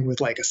towing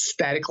with like a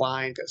static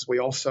line, because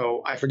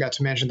I forgot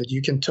to mention that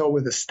you can tow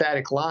with a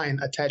static line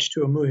attached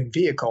to a moving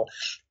vehicle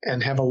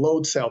and have a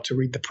load cell to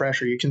read the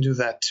pressure. You can do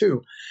that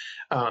too.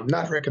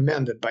 Not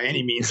recommended by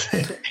any means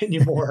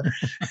anymore.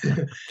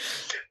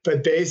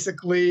 But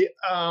basically,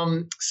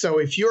 so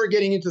if you're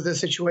getting into this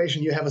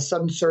situation, you have a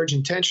sudden surge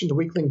in tension, the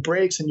weak link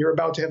breaks, and you're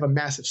about to have a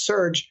massive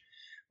surge.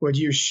 What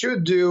you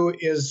should do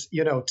is,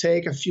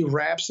 take a few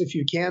reps if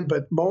you can,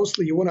 but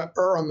mostly you want to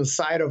err on the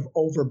side of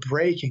over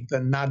braking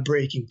than not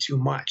braking too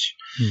much.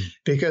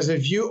 Because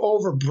if you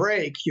over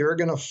brake, you're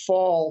going to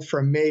fall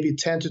from maybe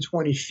 10 to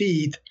 20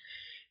 feet,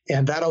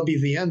 and that'll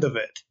be the end of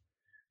it.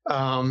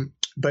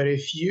 But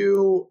if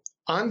you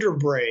under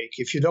brake,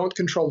 if you don't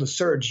control the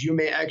surge, you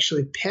may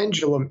actually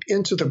pendulum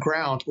into the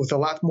ground with a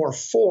lot more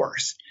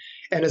force.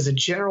 And as a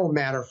general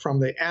matter, from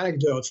the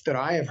anecdotes that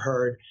I have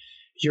heard,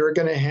 you're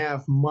going to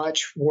have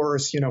much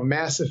worse,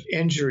 massive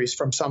injuries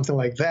from something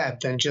like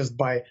that than just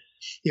by,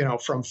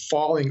 from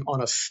falling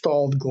on a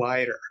stalled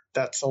glider.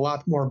 That's a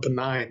lot more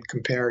benign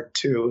compared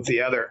to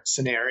the other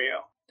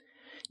scenario.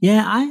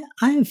 Yeah,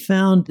 I have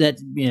found that,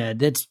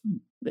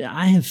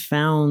 I have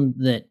found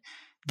that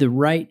the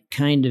right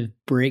kind of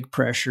brake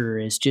pressure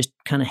is just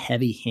kind of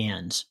heavy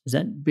hands. Is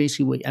that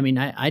basically what,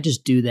 I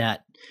just do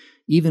that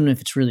even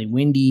if it's really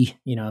windy,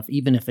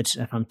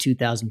 if I'm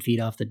 2,000 feet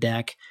off the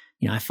deck.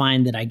 I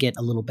find that I get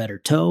a little better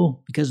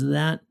tow because of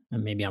that.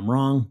 And maybe I'm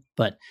wrong,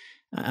 but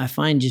I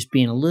find just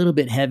being a little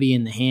bit heavy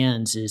in the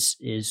hands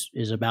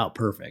is about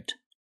perfect.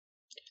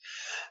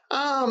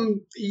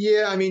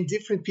 Yeah,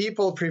 different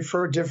people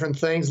prefer different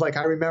things. Like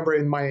I remember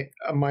in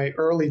my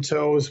early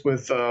tows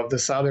with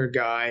this other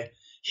guy,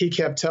 he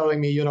kept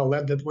telling me,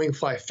 let that wing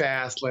fly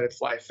fast, let it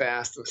fly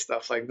fast and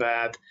stuff like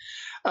that.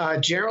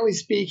 Generally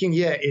speaking,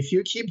 yeah, if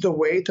you keep the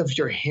weight of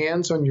your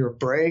hands on your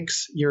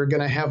brakes, you're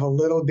going to have a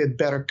little bit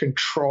better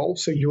control.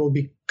 So you will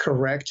be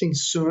correcting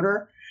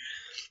sooner,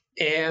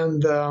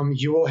 and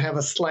you will have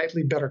a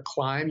slightly better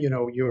climb.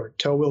 Your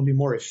tow will be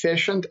more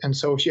efficient. And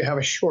so if you have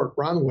a short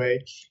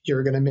runway,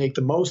 you're going to make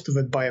the most of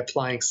it by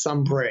applying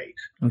some brake.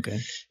 Okay.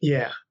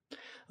 Yeah.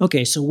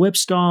 Okay. So whip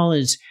stall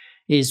is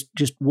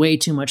just way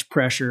too much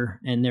pressure,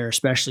 and they're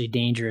especially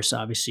dangerous,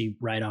 obviously,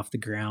 right off the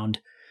ground.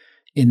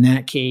 In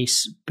that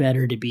case,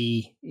 better to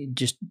be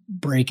just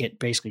brake it,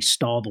 basically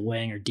stall the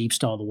wing or deep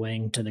stall the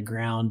wing to the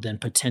ground than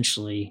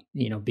potentially,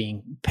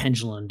 being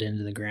pendulumed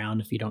into the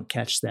ground if you don't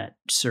catch that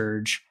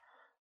surge.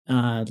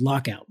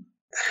 Lockout.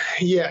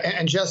 Yeah,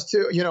 and just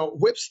to,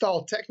 whip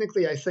stall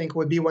technically I think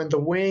would be when the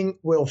wing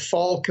will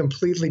fall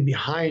completely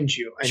behind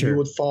you and Sure. You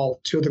would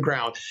fall to the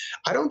ground.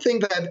 I don't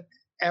think that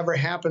ever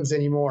happens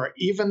anymore.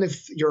 Even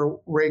if your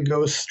rig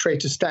goes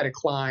straight to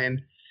static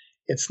line,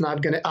 it's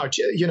not going to,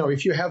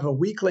 if you have a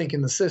weak link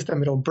in the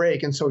system, it'll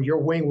break. And so your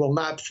wing will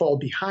not fall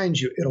behind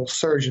you. It'll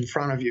surge in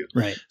front of you.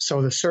 Right.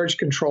 So the surge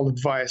control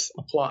advice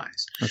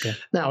applies. Okay.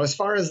 Now, as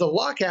far as the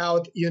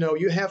lockout,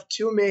 you have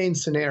two main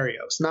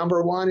scenarios.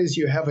 Number one is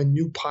you have a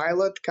new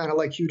pilot, kind of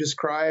like you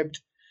described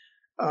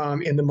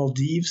in the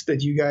Maldives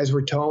that you guys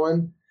were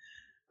towing,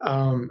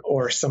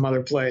 or some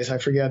other place, I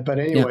forget. But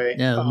anyway,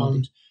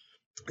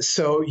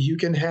 so you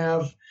can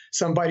have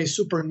somebody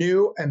super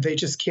new and they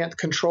just can't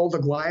control the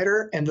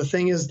glider. And the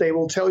thing is, they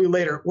will tell you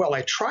later, well,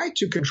 I tried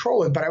to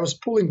control it, but I was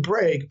pulling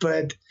brake,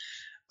 but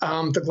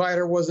the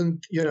glider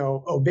wasn't,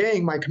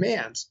 obeying my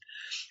commands.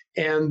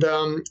 And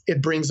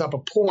it brings up a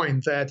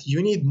point that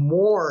you need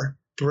more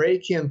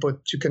brake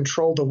input to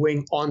control the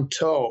wing on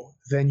tow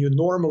than you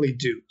normally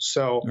do.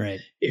 So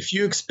If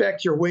you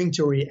expect your wing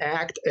to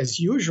react as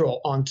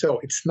usual on tow,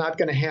 it's not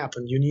going to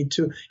happen. You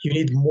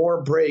need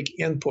more brake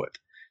input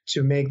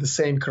to make the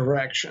same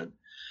correction.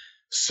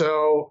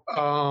 So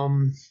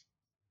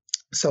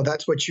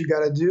that's what you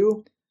got to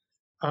do.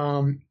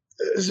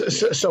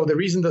 So the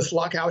reason this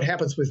lockout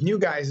happens with new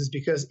guys is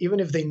because even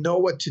if they know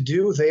what to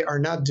do, they are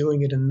not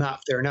doing it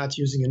enough. They're not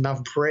using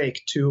enough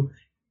brake to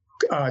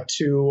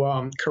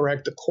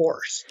correct the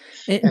course.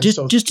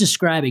 Just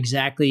describe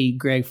exactly,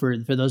 Greg, for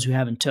those who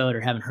haven't towed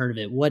or haven't heard of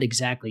it, what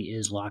exactly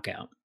is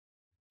lockout?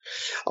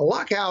 A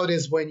lockout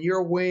is when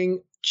your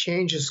wing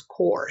changes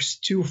course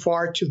too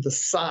far to the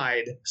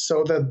side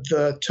so that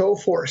the tow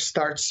force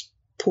starts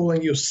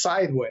pulling you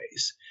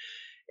sideways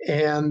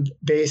and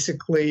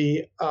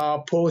basically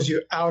pulls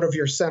you out of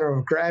your center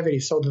of gravity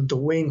so that the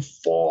wing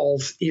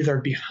falls either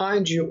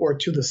behind you or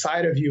to the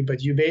side of you. But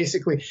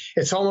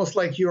it's almost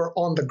like you're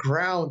on the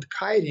ground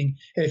kiting.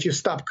 And if you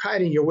stop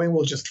kiting, your wing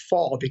will just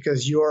fall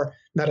because you're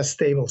not a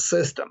stable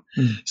system.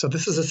 So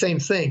this is the same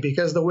thing.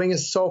 Because the wing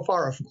is so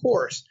far off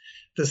course,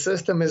 the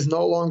system is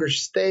no longer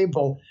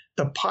stable.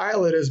 The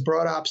pilot is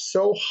brought up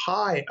so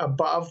high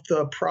above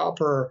the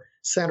proper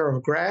center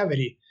of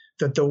gravity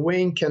that the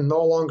wing can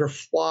no longer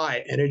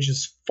fly, and it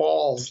just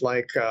falls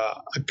like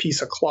a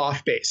piece of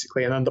cloth,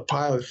 basically, and then the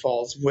pilot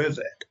falls with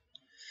it.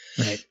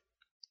 Right.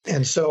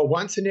 And so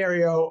one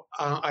scenario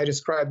I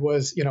described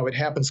was, it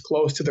happens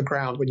close to the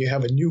ground when you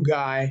have a new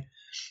guy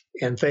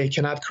and they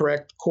cannot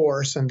correct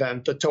course, and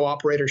then the tow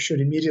operator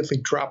should immediately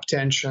drop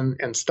tension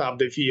and stop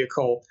the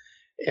vehicle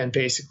and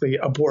basically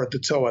abort the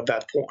tow at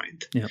that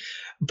point. Yeah.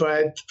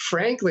 But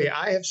frankly,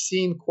 I have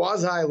seen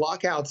quasi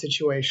lockout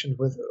situations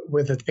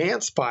with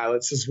advanced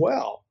pilots as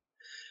well.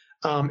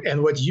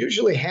 And what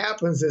usually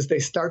happens is they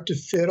start to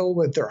fiddle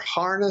with their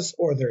harness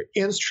or their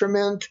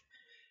instrument,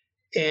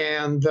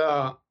 and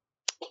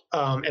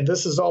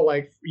this is all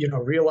like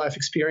real life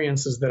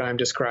experiences that I'm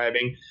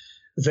describing.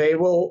 They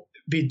will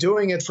be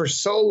doing it for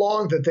so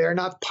long that they're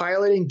not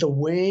piloting the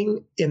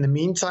wing in the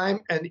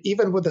meantime, and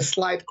even with a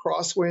slight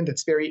crosswind,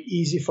 it's very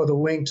easy for the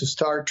wing to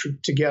start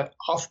to get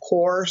off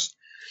course.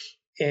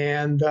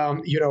 And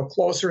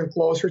closer and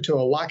closer to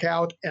a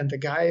lockout, and the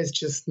guy is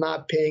just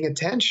not paying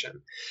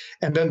attention.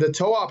 And then the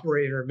tow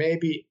operator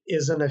maybe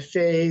is in a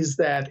phase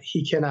that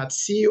he cannot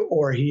see,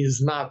 or he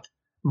is not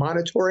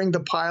monitoring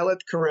the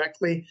pilot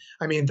correctly.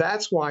 I mean,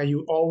 that's why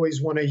you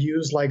always want to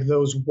use like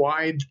those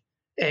wide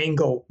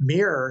angle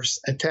mirrors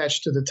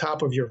attached to the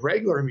top of your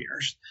regular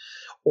mirrors.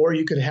 Or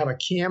you could have a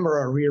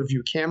camera, a rear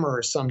view camera,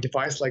 or some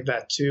device like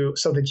that too,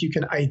 so that you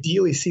can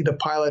ideally see the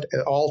pilot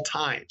at all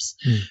times.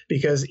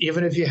 Because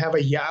even if you have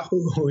a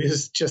Yahoo who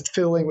is just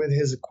fiddling with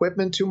his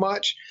equipment too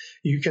much,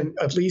 you can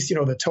at least,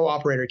 the tow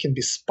operator can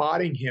be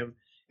spotting him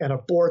and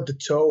abort the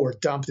tow or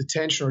dump the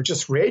tension, or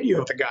just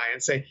radio the guy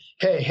and say,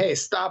 hey,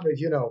 stop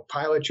it,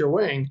 pilot your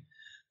wing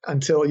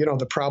until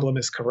the problem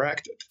is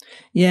corrected.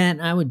 Yeah,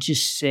 and I would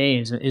just say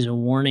as a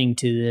warning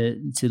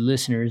to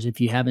listeners, if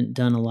you haven't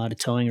done a lot of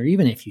towing, or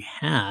even if you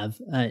have,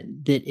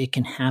 that it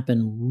can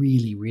happen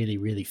really, really,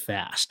 really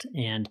fast.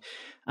 And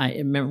I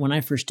remember when I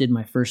first did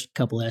my first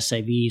couple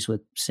SIVs with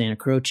Santa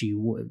Croce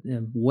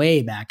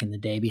way back in the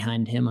day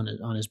behind him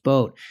on his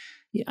boat.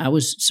 I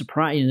was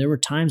surprised. There were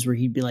times where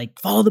he'd be like,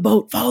 follow the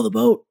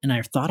boat. And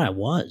I thought I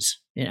was.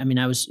 I mean,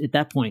 I was at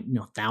that point,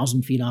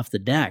 1,000 feet off the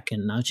deck,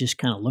 and I was just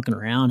kind of looking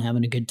around,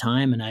 having a good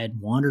time, and I had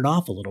wandered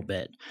off a little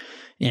bit.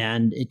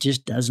 And it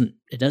just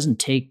doesn't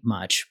take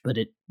much, but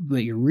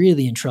you're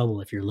really in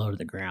trouble if you're low to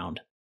the ground.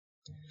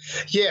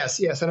 Yes.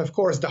 And of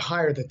course, the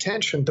higher the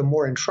tension, the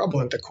more in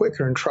trouble and the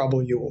quicker in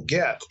trouble you will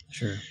get.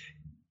 Sure.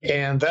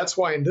 And that's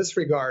why in this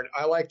regard,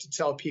 I like to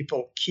tell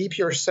people, keep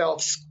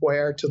yourself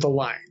square to the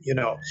line.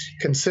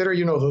 Consider,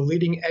 the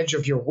leading edge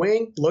of your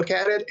wing, look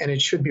at it, and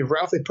it should be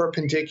roughly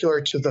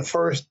perpendicular to the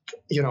first,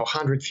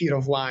 100 feet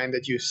of line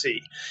that you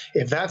see.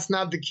 If that's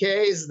not the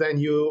case, then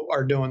you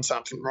are doing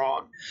something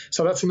wrong.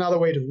 So that's another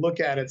way to look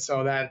at it,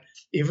 so that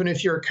even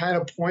if you're kind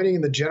of pointing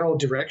in the general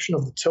direction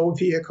of the tow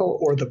vehicle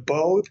or the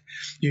boat,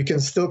 you can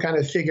still kind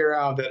of figure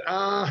out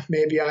that,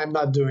 maybe I'm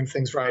not doing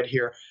things right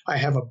here. I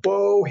have a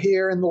bow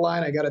here in the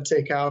line I got to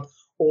take out,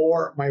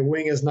 or my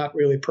wing is not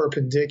really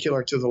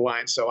perpendicular to the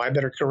line, so I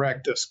better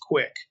correct this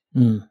quick.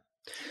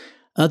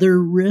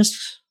 Other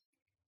risks?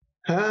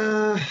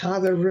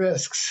 Other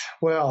risks.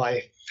 Well,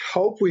 I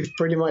hope we've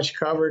pretty much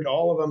covered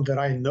all of them that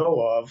I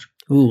know of.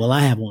 Ooh, well, I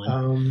have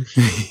one.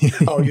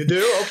 Oh, you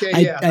do?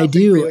 Okay, yeah. I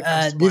do.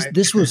 Really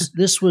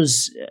this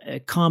was a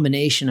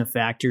combination of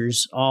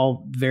factors,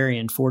 all very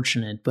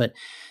unfortunate. But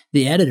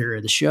the editor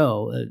of the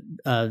show,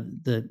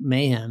 the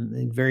Mayhem,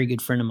 a very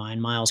good friend of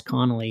mine, Miles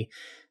Connolly,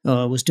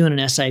 was doing an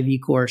SIV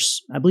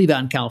course, I believe,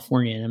 out in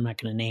California. And I'm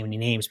not going to name any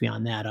names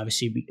beyond that,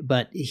 obviously.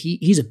 But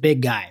he's a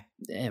big guy,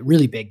 a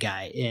really big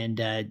guy, and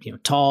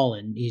tall,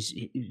 and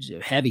he's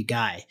a heavy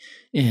guy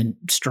and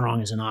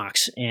strong as an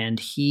ox.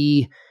 And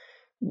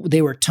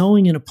they were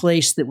towing in a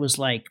place that was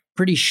like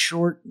pretty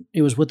short.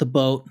 It was with a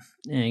boat,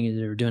 and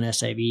they were doing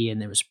SIV, and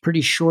there was a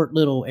pretty short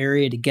little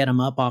area to get them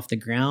up off the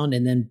ground.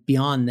 And then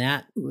beyond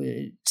that,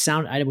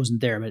 I wasn't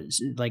there, but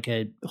it's like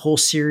a whole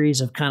series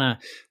of kind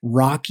of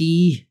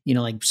rocky,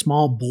 like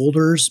small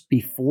boulders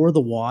before the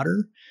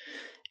water,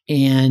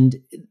 and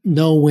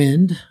no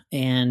wind,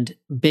 and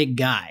big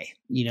guy,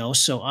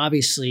 so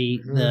obviously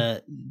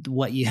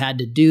what you had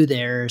to do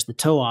there is the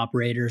tow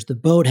operators, the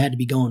boat had to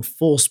be going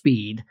full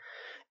speed,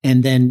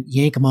 and then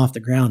yank him off the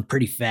ground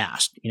pretty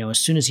fast. As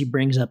soon as he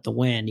brings up the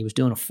wind, he was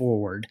doing a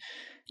forward,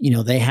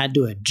 they had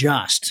to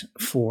adjust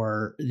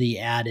for the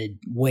added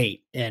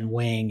weight and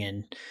wing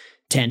and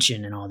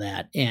tension and all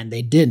that. And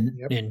they didn't,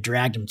 and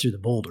dragged him through the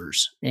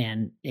boulders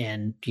and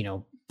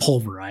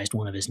pulverized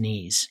one of his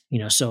knees,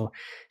 So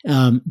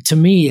to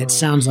me, it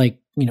sounds like,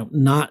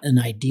 not an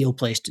ideal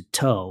place to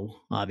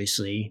tow,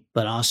 obviously,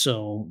 but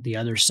also the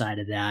other side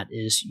of that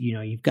is,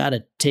 you've got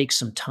to take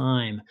some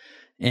time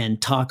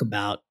and talk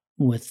about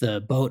with the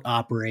boat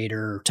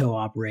operator, tow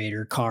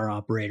operator, car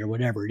operator,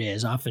 whatever it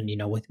is. Often,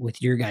 with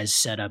your guys'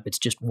 setup, it's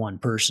just one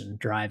person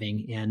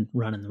driving and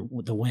running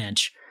the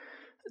winch.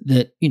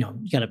 That, you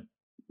got to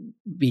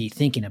be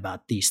thinking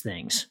about these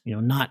things.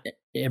 Not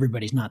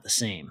everybody's not the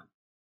same.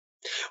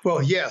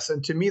 Well, yes.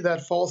 And to me,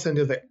 that falls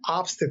into the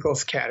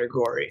obstacles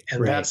category.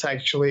 And that's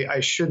actually,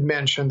 I should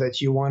mention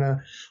that you want to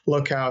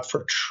look out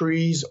for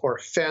trees or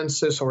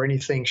fences or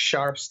anything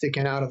sharp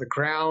sticking out of the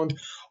ground,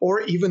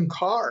 or even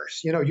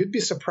cars. You'd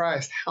be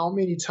surprised how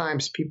many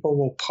times people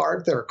will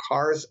park their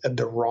cars at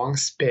the wrong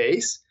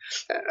space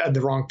at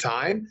the wrong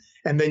time.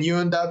 And then you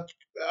end up,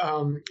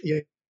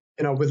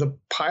 with a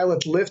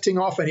pilot lifting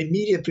off and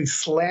immediately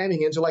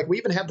slamming into, like, we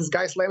even had this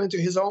guy slam into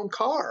his own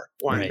car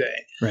one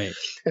day. Right.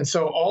 And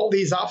so all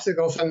these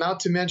obstacles, and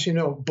not to mention,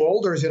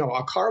 boulders,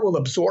 a car will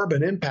absorb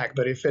an impact,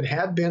 but if it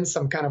had been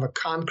some kind of a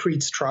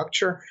concrete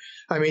structure,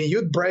 I mean,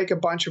 you'd break a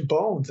bunch of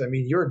bones. I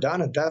mean, you're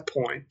done at that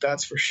point.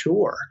 That's for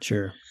sure.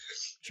 Sure.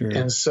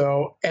 And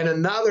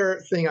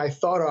another thing I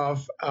thought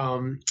of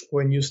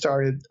when you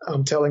started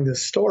telling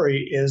this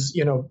story is,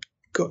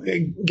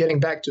 getting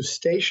back to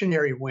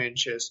stationary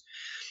winches.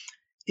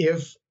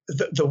 If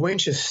the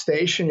winch is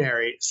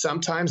stationary,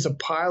 sometimes a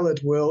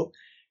pilot will,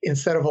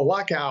 instead of a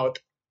lockout,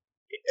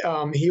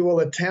 he will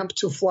attempt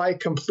to fly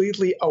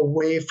completely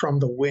away from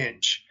the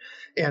winch.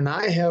 And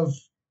I have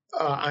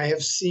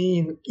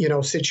seen,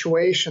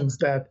 situations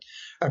that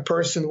a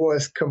person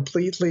was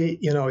completely,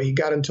 he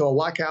got into a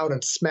lockout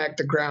and smacked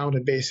the ground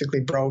and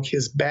basically broke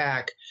his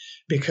back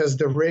because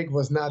the rig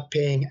was not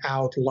paying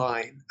out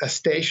line. A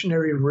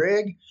stationary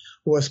rig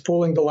was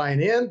pulling the line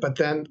in, but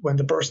then when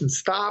the person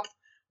stopped,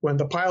 when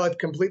the pilot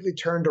completely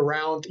turned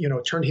around,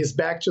 turned his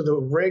back to the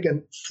rig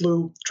and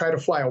tried to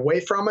fly away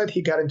from it,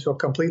 he got into a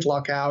complete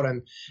lockout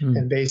and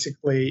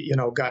basically,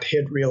 got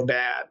hit real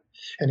bad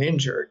and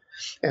injured.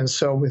 And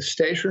so with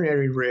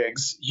stationary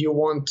rigs, you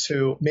want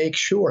to make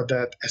sure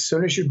that as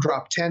soon as you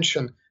drop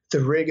tension, the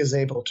rig is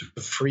able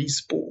to free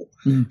spool,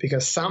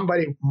 because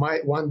somebody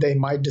one day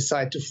might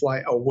decide to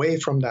fly away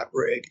from that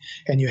rig,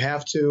 and you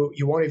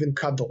won't even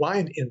cut the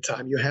line in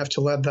time. You have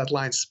to let that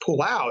line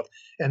spool out,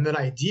 and then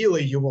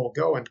ideally you will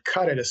go and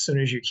cut it as soon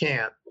as you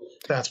can.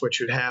 That's what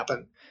should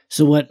happen.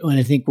 So what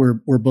I think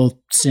we're both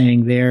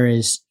saying there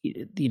is,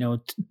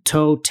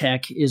 tow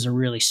tech is a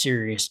really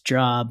serious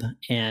job,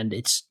 and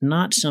it's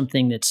not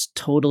something that's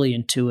totally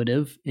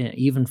intuitive,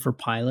 even for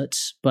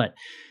pilots, but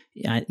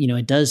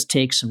it does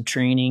take some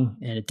training,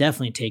 and it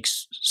definitely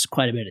takes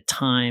quite a bit of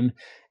time,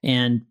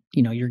 and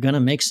you're going to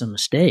make some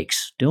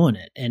mistakes doing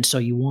it. And so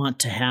you want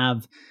to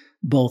have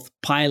both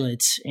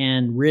pilots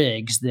and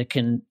rigs that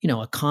can,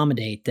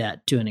 accommodate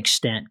that to an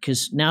extent.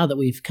 Because now that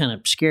we've kind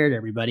of scared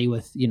everybody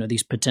with,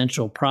 these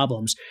potential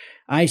problems,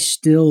 I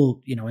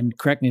still, and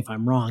correct me if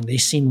I'm wrong, they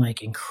seem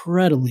like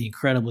incredibly,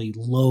 incredibly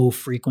low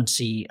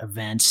frequency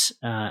events.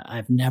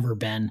 I've never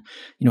been,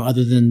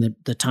 other than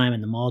the time in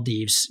the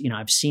Maldives,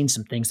 I've seen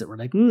some things that were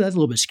like, ooh, that's a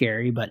little bit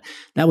scary, but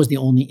that was the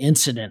only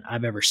incident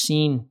I've ever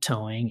seen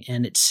towing.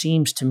 And it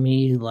seems to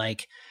me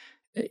like,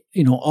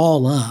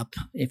 all up,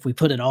 if we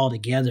put it all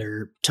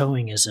together,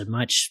 towing is a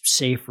much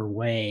safer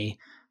way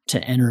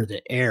to enter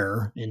the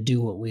air and do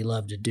what we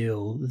love to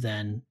do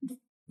than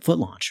foot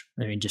launch.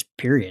 I mean, just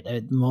period.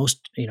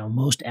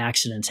 Most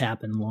accidents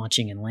happen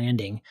launching and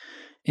landing.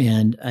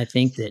 And I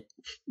think that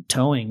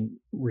towing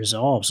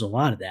resolves a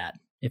lot of that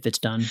if it's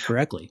done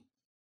correctly.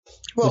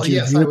 Well,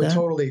 yes, I would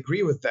totally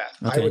agree with that.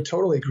 Okay. I would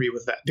totally agree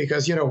with that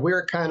because,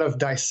 we're kind of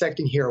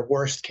dissecting here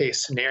worst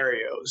case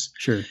scenarios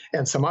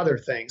and some other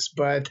things.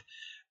 But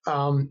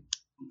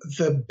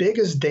the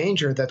biggest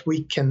danger that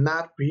we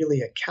cannot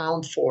really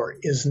account for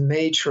is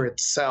nature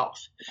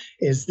itself,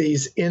 is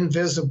these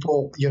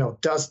invisible,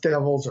 dust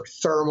devils or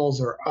thermals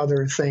or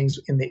other things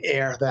in the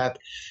air that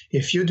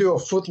if you do a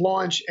foot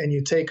launch and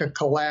you take a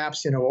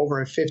collapse,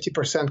 over a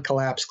 50%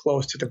 collapse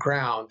close to the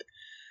ground,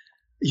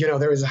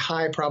 there is a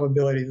high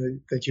probability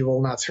that you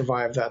will not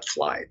survive that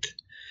flight.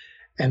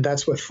 And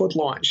that's with foot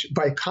launch.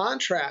 By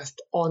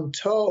contrast, on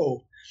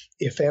tow,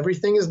 if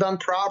everything is done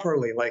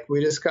properly, like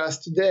we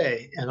discussed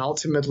today, and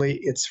ultimately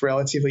it's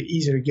relatively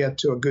easy to get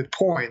to a good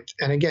point.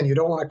 And again, you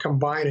don't want to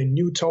combine a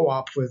new tow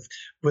op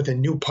with a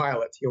new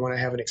pilot. You want to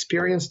have an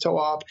experienced tow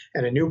op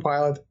and a new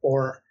pilot,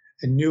 or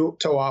a new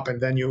tow op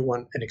and then you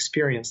want an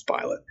experienced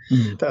pilot.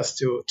 That's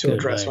to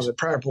address one of the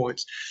prior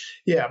points.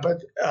 Yeah,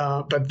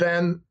 but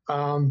then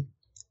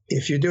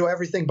if you do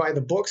everything by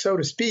the book, so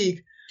to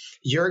speak,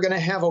 you're going to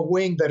have a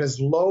wing that is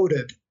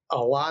loaded a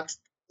lot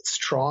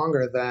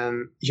stronger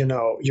than,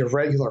 your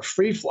regular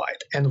free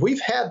flight. And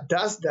we've had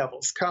dust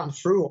devils come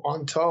through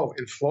on tow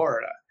in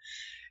Florida.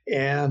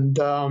 And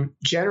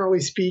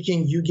generally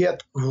speaking, you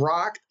get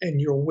rocked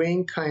and your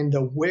wing kind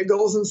of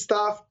wiggles and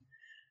stuff.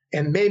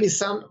 And maybe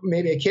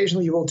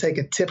occasionally you will take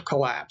a tip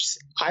collapse.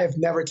 I've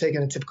never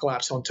taken a tip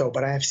collapse on tow,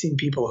 but I have seen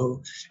people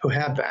who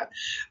have that.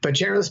 But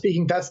generally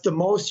speaking, that's the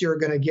most you're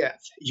going to get.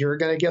 You're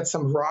going to get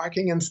some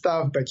rocking and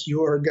stuff, but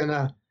you are going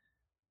to,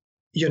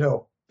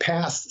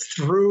 pass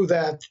through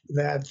that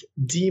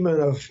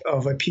demon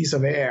of a piece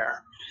of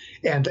air,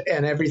 and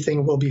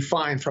everything will be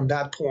fine from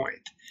that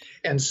point.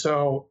 And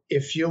so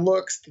if you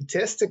look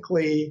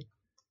statistically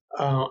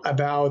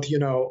about,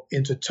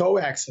 into tow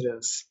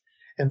accidents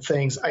and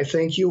things, I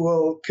think you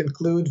will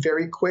conclude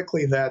very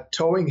quickly that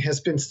towing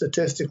has been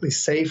statistically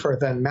safer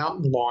than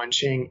mountain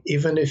launching,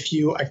 even if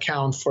you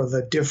account for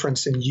the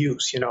difference in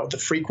use, the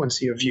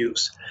frequency of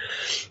use.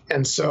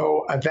 And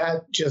so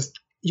that just,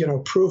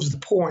 proves the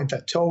point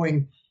that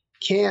towing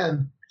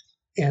can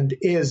and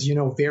is,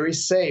 very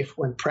safe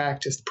when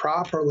practiced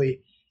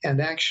properly. And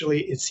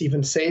actually, it's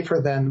even safer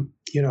than,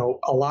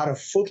 a lot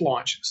of foot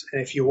launches.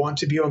 And if you want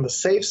to be on the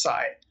safe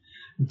side,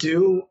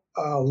 do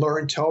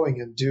learn towing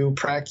and do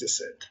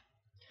practice it.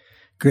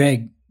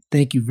 Greg,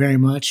 thank you very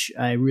much.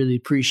 I really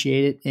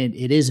appreciate it. And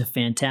it is a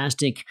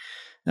fantastic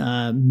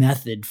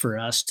method for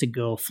us to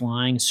go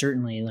flying.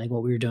 Certainly, like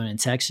what we were doing in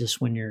Texas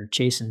when you're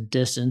chasing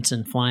distance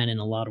and flying in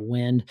a lot of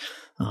wind.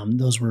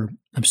 Those were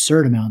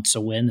absurd amounts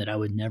of wind that I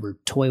would never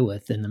toy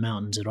with in the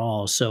mountains at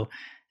all. So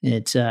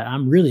it's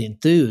I'm really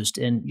enthused.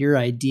 And your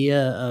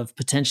idea of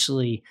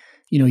potentially,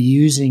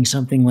 using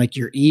something like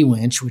your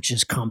eWinch, which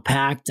is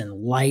compact and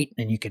light,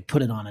 and you could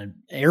put it on an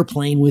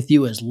airplane with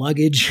you as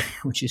luggage,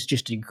 which is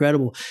just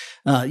incredible.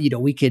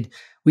 We could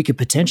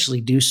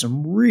potentially do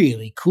some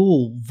really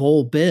cool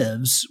vol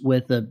bivs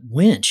with a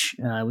winch,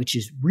 which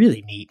is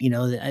really neat.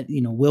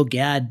 Will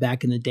Gadd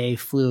back in the day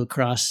flew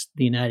across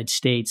the United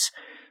States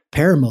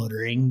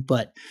paramotoring,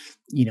 but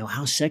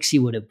how sexy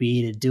would it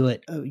be to do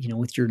it,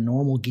 with your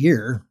normal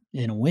gear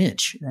in a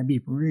winch? That'd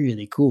be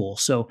really cool.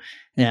 So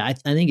yeah, I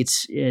think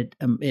it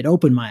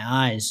opened my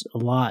eyes a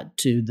lot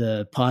to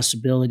the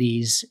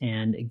possibilities,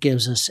 and it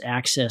gives us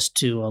access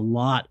to a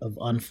lot of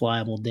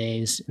unflyable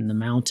days in the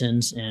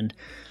mountains. And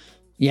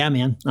yeah,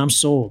 man, I'm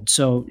sold.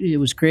 So it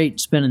was great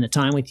spending the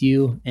time with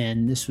you,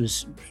 and this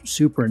was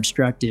super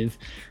instructive,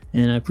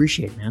 and I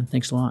appreciate it, man.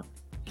 Thanks a lot.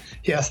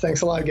 Yes,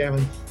 thanks a lot,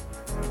 Gavin.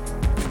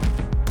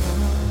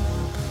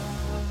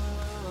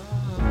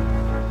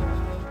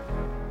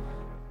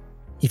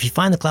 If you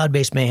find the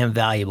Cloud-Based Mayhem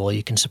valuable,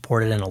 you can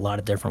support it in a lot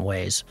of different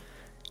ways.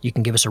 You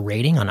can give us a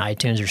rating on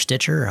iTunes or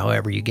Stitcher, or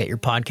however you get your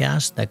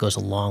podcast. That goes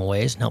a long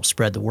ways and helps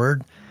spread the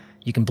word.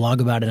 You can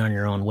blog about it on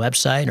your own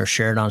website or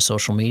share it on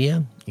social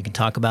media. You can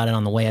talk about it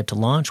on the way up to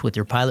launch with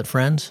your pilot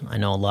friends. I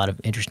know a lot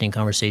of interesting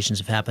conversations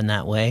have happened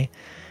that way.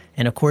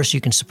 And of course, you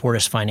can support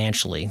us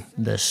financially.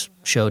 This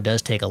show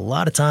does take a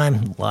lot of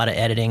time, a lot of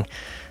editing,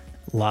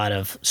 a lot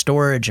of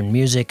storage and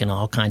music and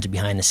all kinds of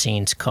behind the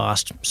scenes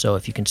cost. So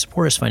if you can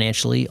support us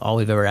financially, all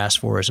we've ever asked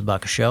for is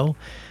 $1 a show.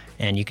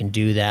 And you can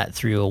do that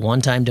through a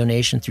one-time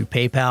donation through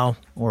PayPal,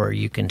 or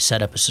you can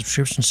set up a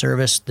subscription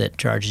service that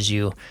charges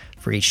you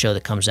for each show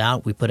that comes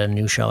out. We put a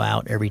new show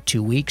out every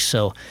 2 weeks.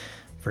 So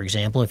for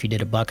example, if you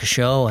did $1 a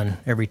show and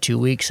every 2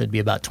 weeks, it'd be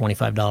about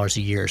 $25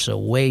 a year. So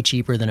way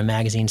cheaper than a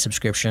magazine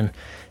subscription,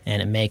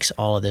 and it makes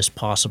all of this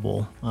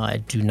possible. I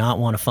do not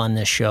want to fund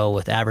this show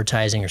with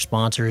advertising or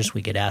sponsors.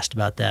 We get asked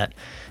about that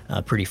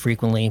pretty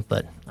frequently,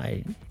 but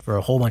for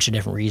a whole bunch of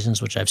different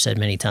reasons, which I've said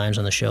many times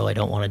on the show, I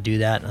don't want to do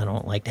that. I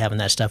don't like having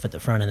that stuff at the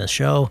front of the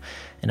show.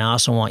 And I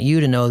also want you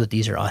to know that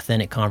these are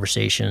authentic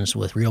conversations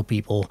with real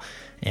people,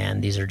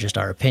 and these are just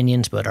our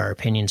opinions, but our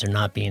opinions are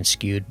not being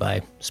skewed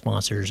by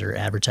sponsors or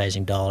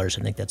advertising dollars.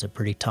 I think that's a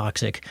pretty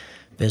toxic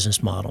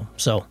business model.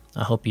 So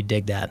I hope you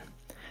dig that.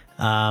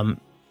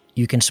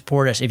 You can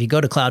support us. If you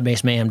go to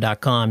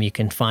cloudbasedmayhem.com, you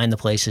can find the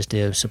places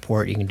to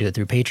support. You can do it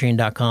through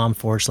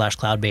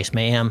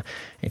patreon.com/cloudbasedmayhem.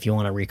 If you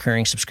want a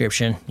recurring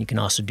subscription, you can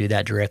also do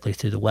that directly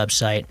through the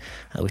website.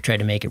 We've tried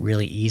to make it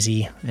really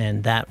easy,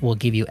 and that will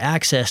give you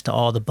access to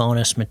all the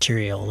bonus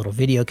material, little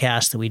video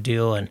casts that we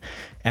do and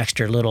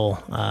extra little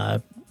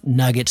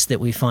nuggets that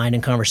we find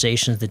in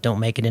conversations that don't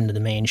make it into the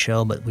main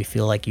show, but we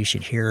feel like you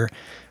should hear.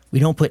 We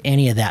don't put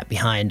any of that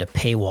behind a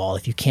paywall.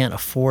 If you can't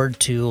afford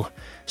to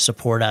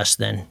support us,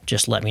 then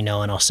just let me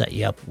know and I'll set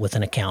you up with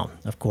an account.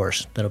 Of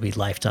course, that'll be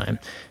lifetime,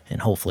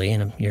 and hopefully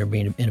you're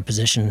being in a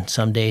position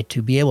someday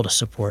to be able to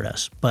support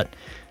us. But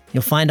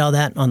you'll find all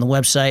that on the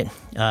website.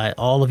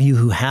 All of you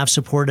who have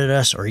supported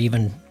us or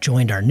even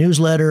joined our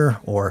newsletter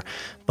or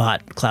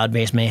bought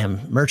Cloud-Based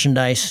Mayhem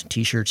merchandise,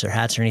 t-shirts or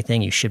hats or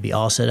anything, you should be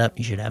all set up.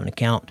 You should have an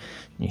account,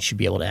 and you should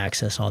be able to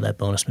access all that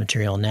bonus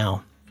material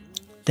now.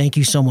 Thank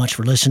you so much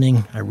for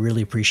listening. I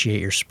really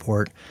appreciate your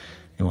support,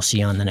 and we'll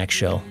see you on the next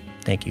show.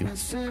 Thank you.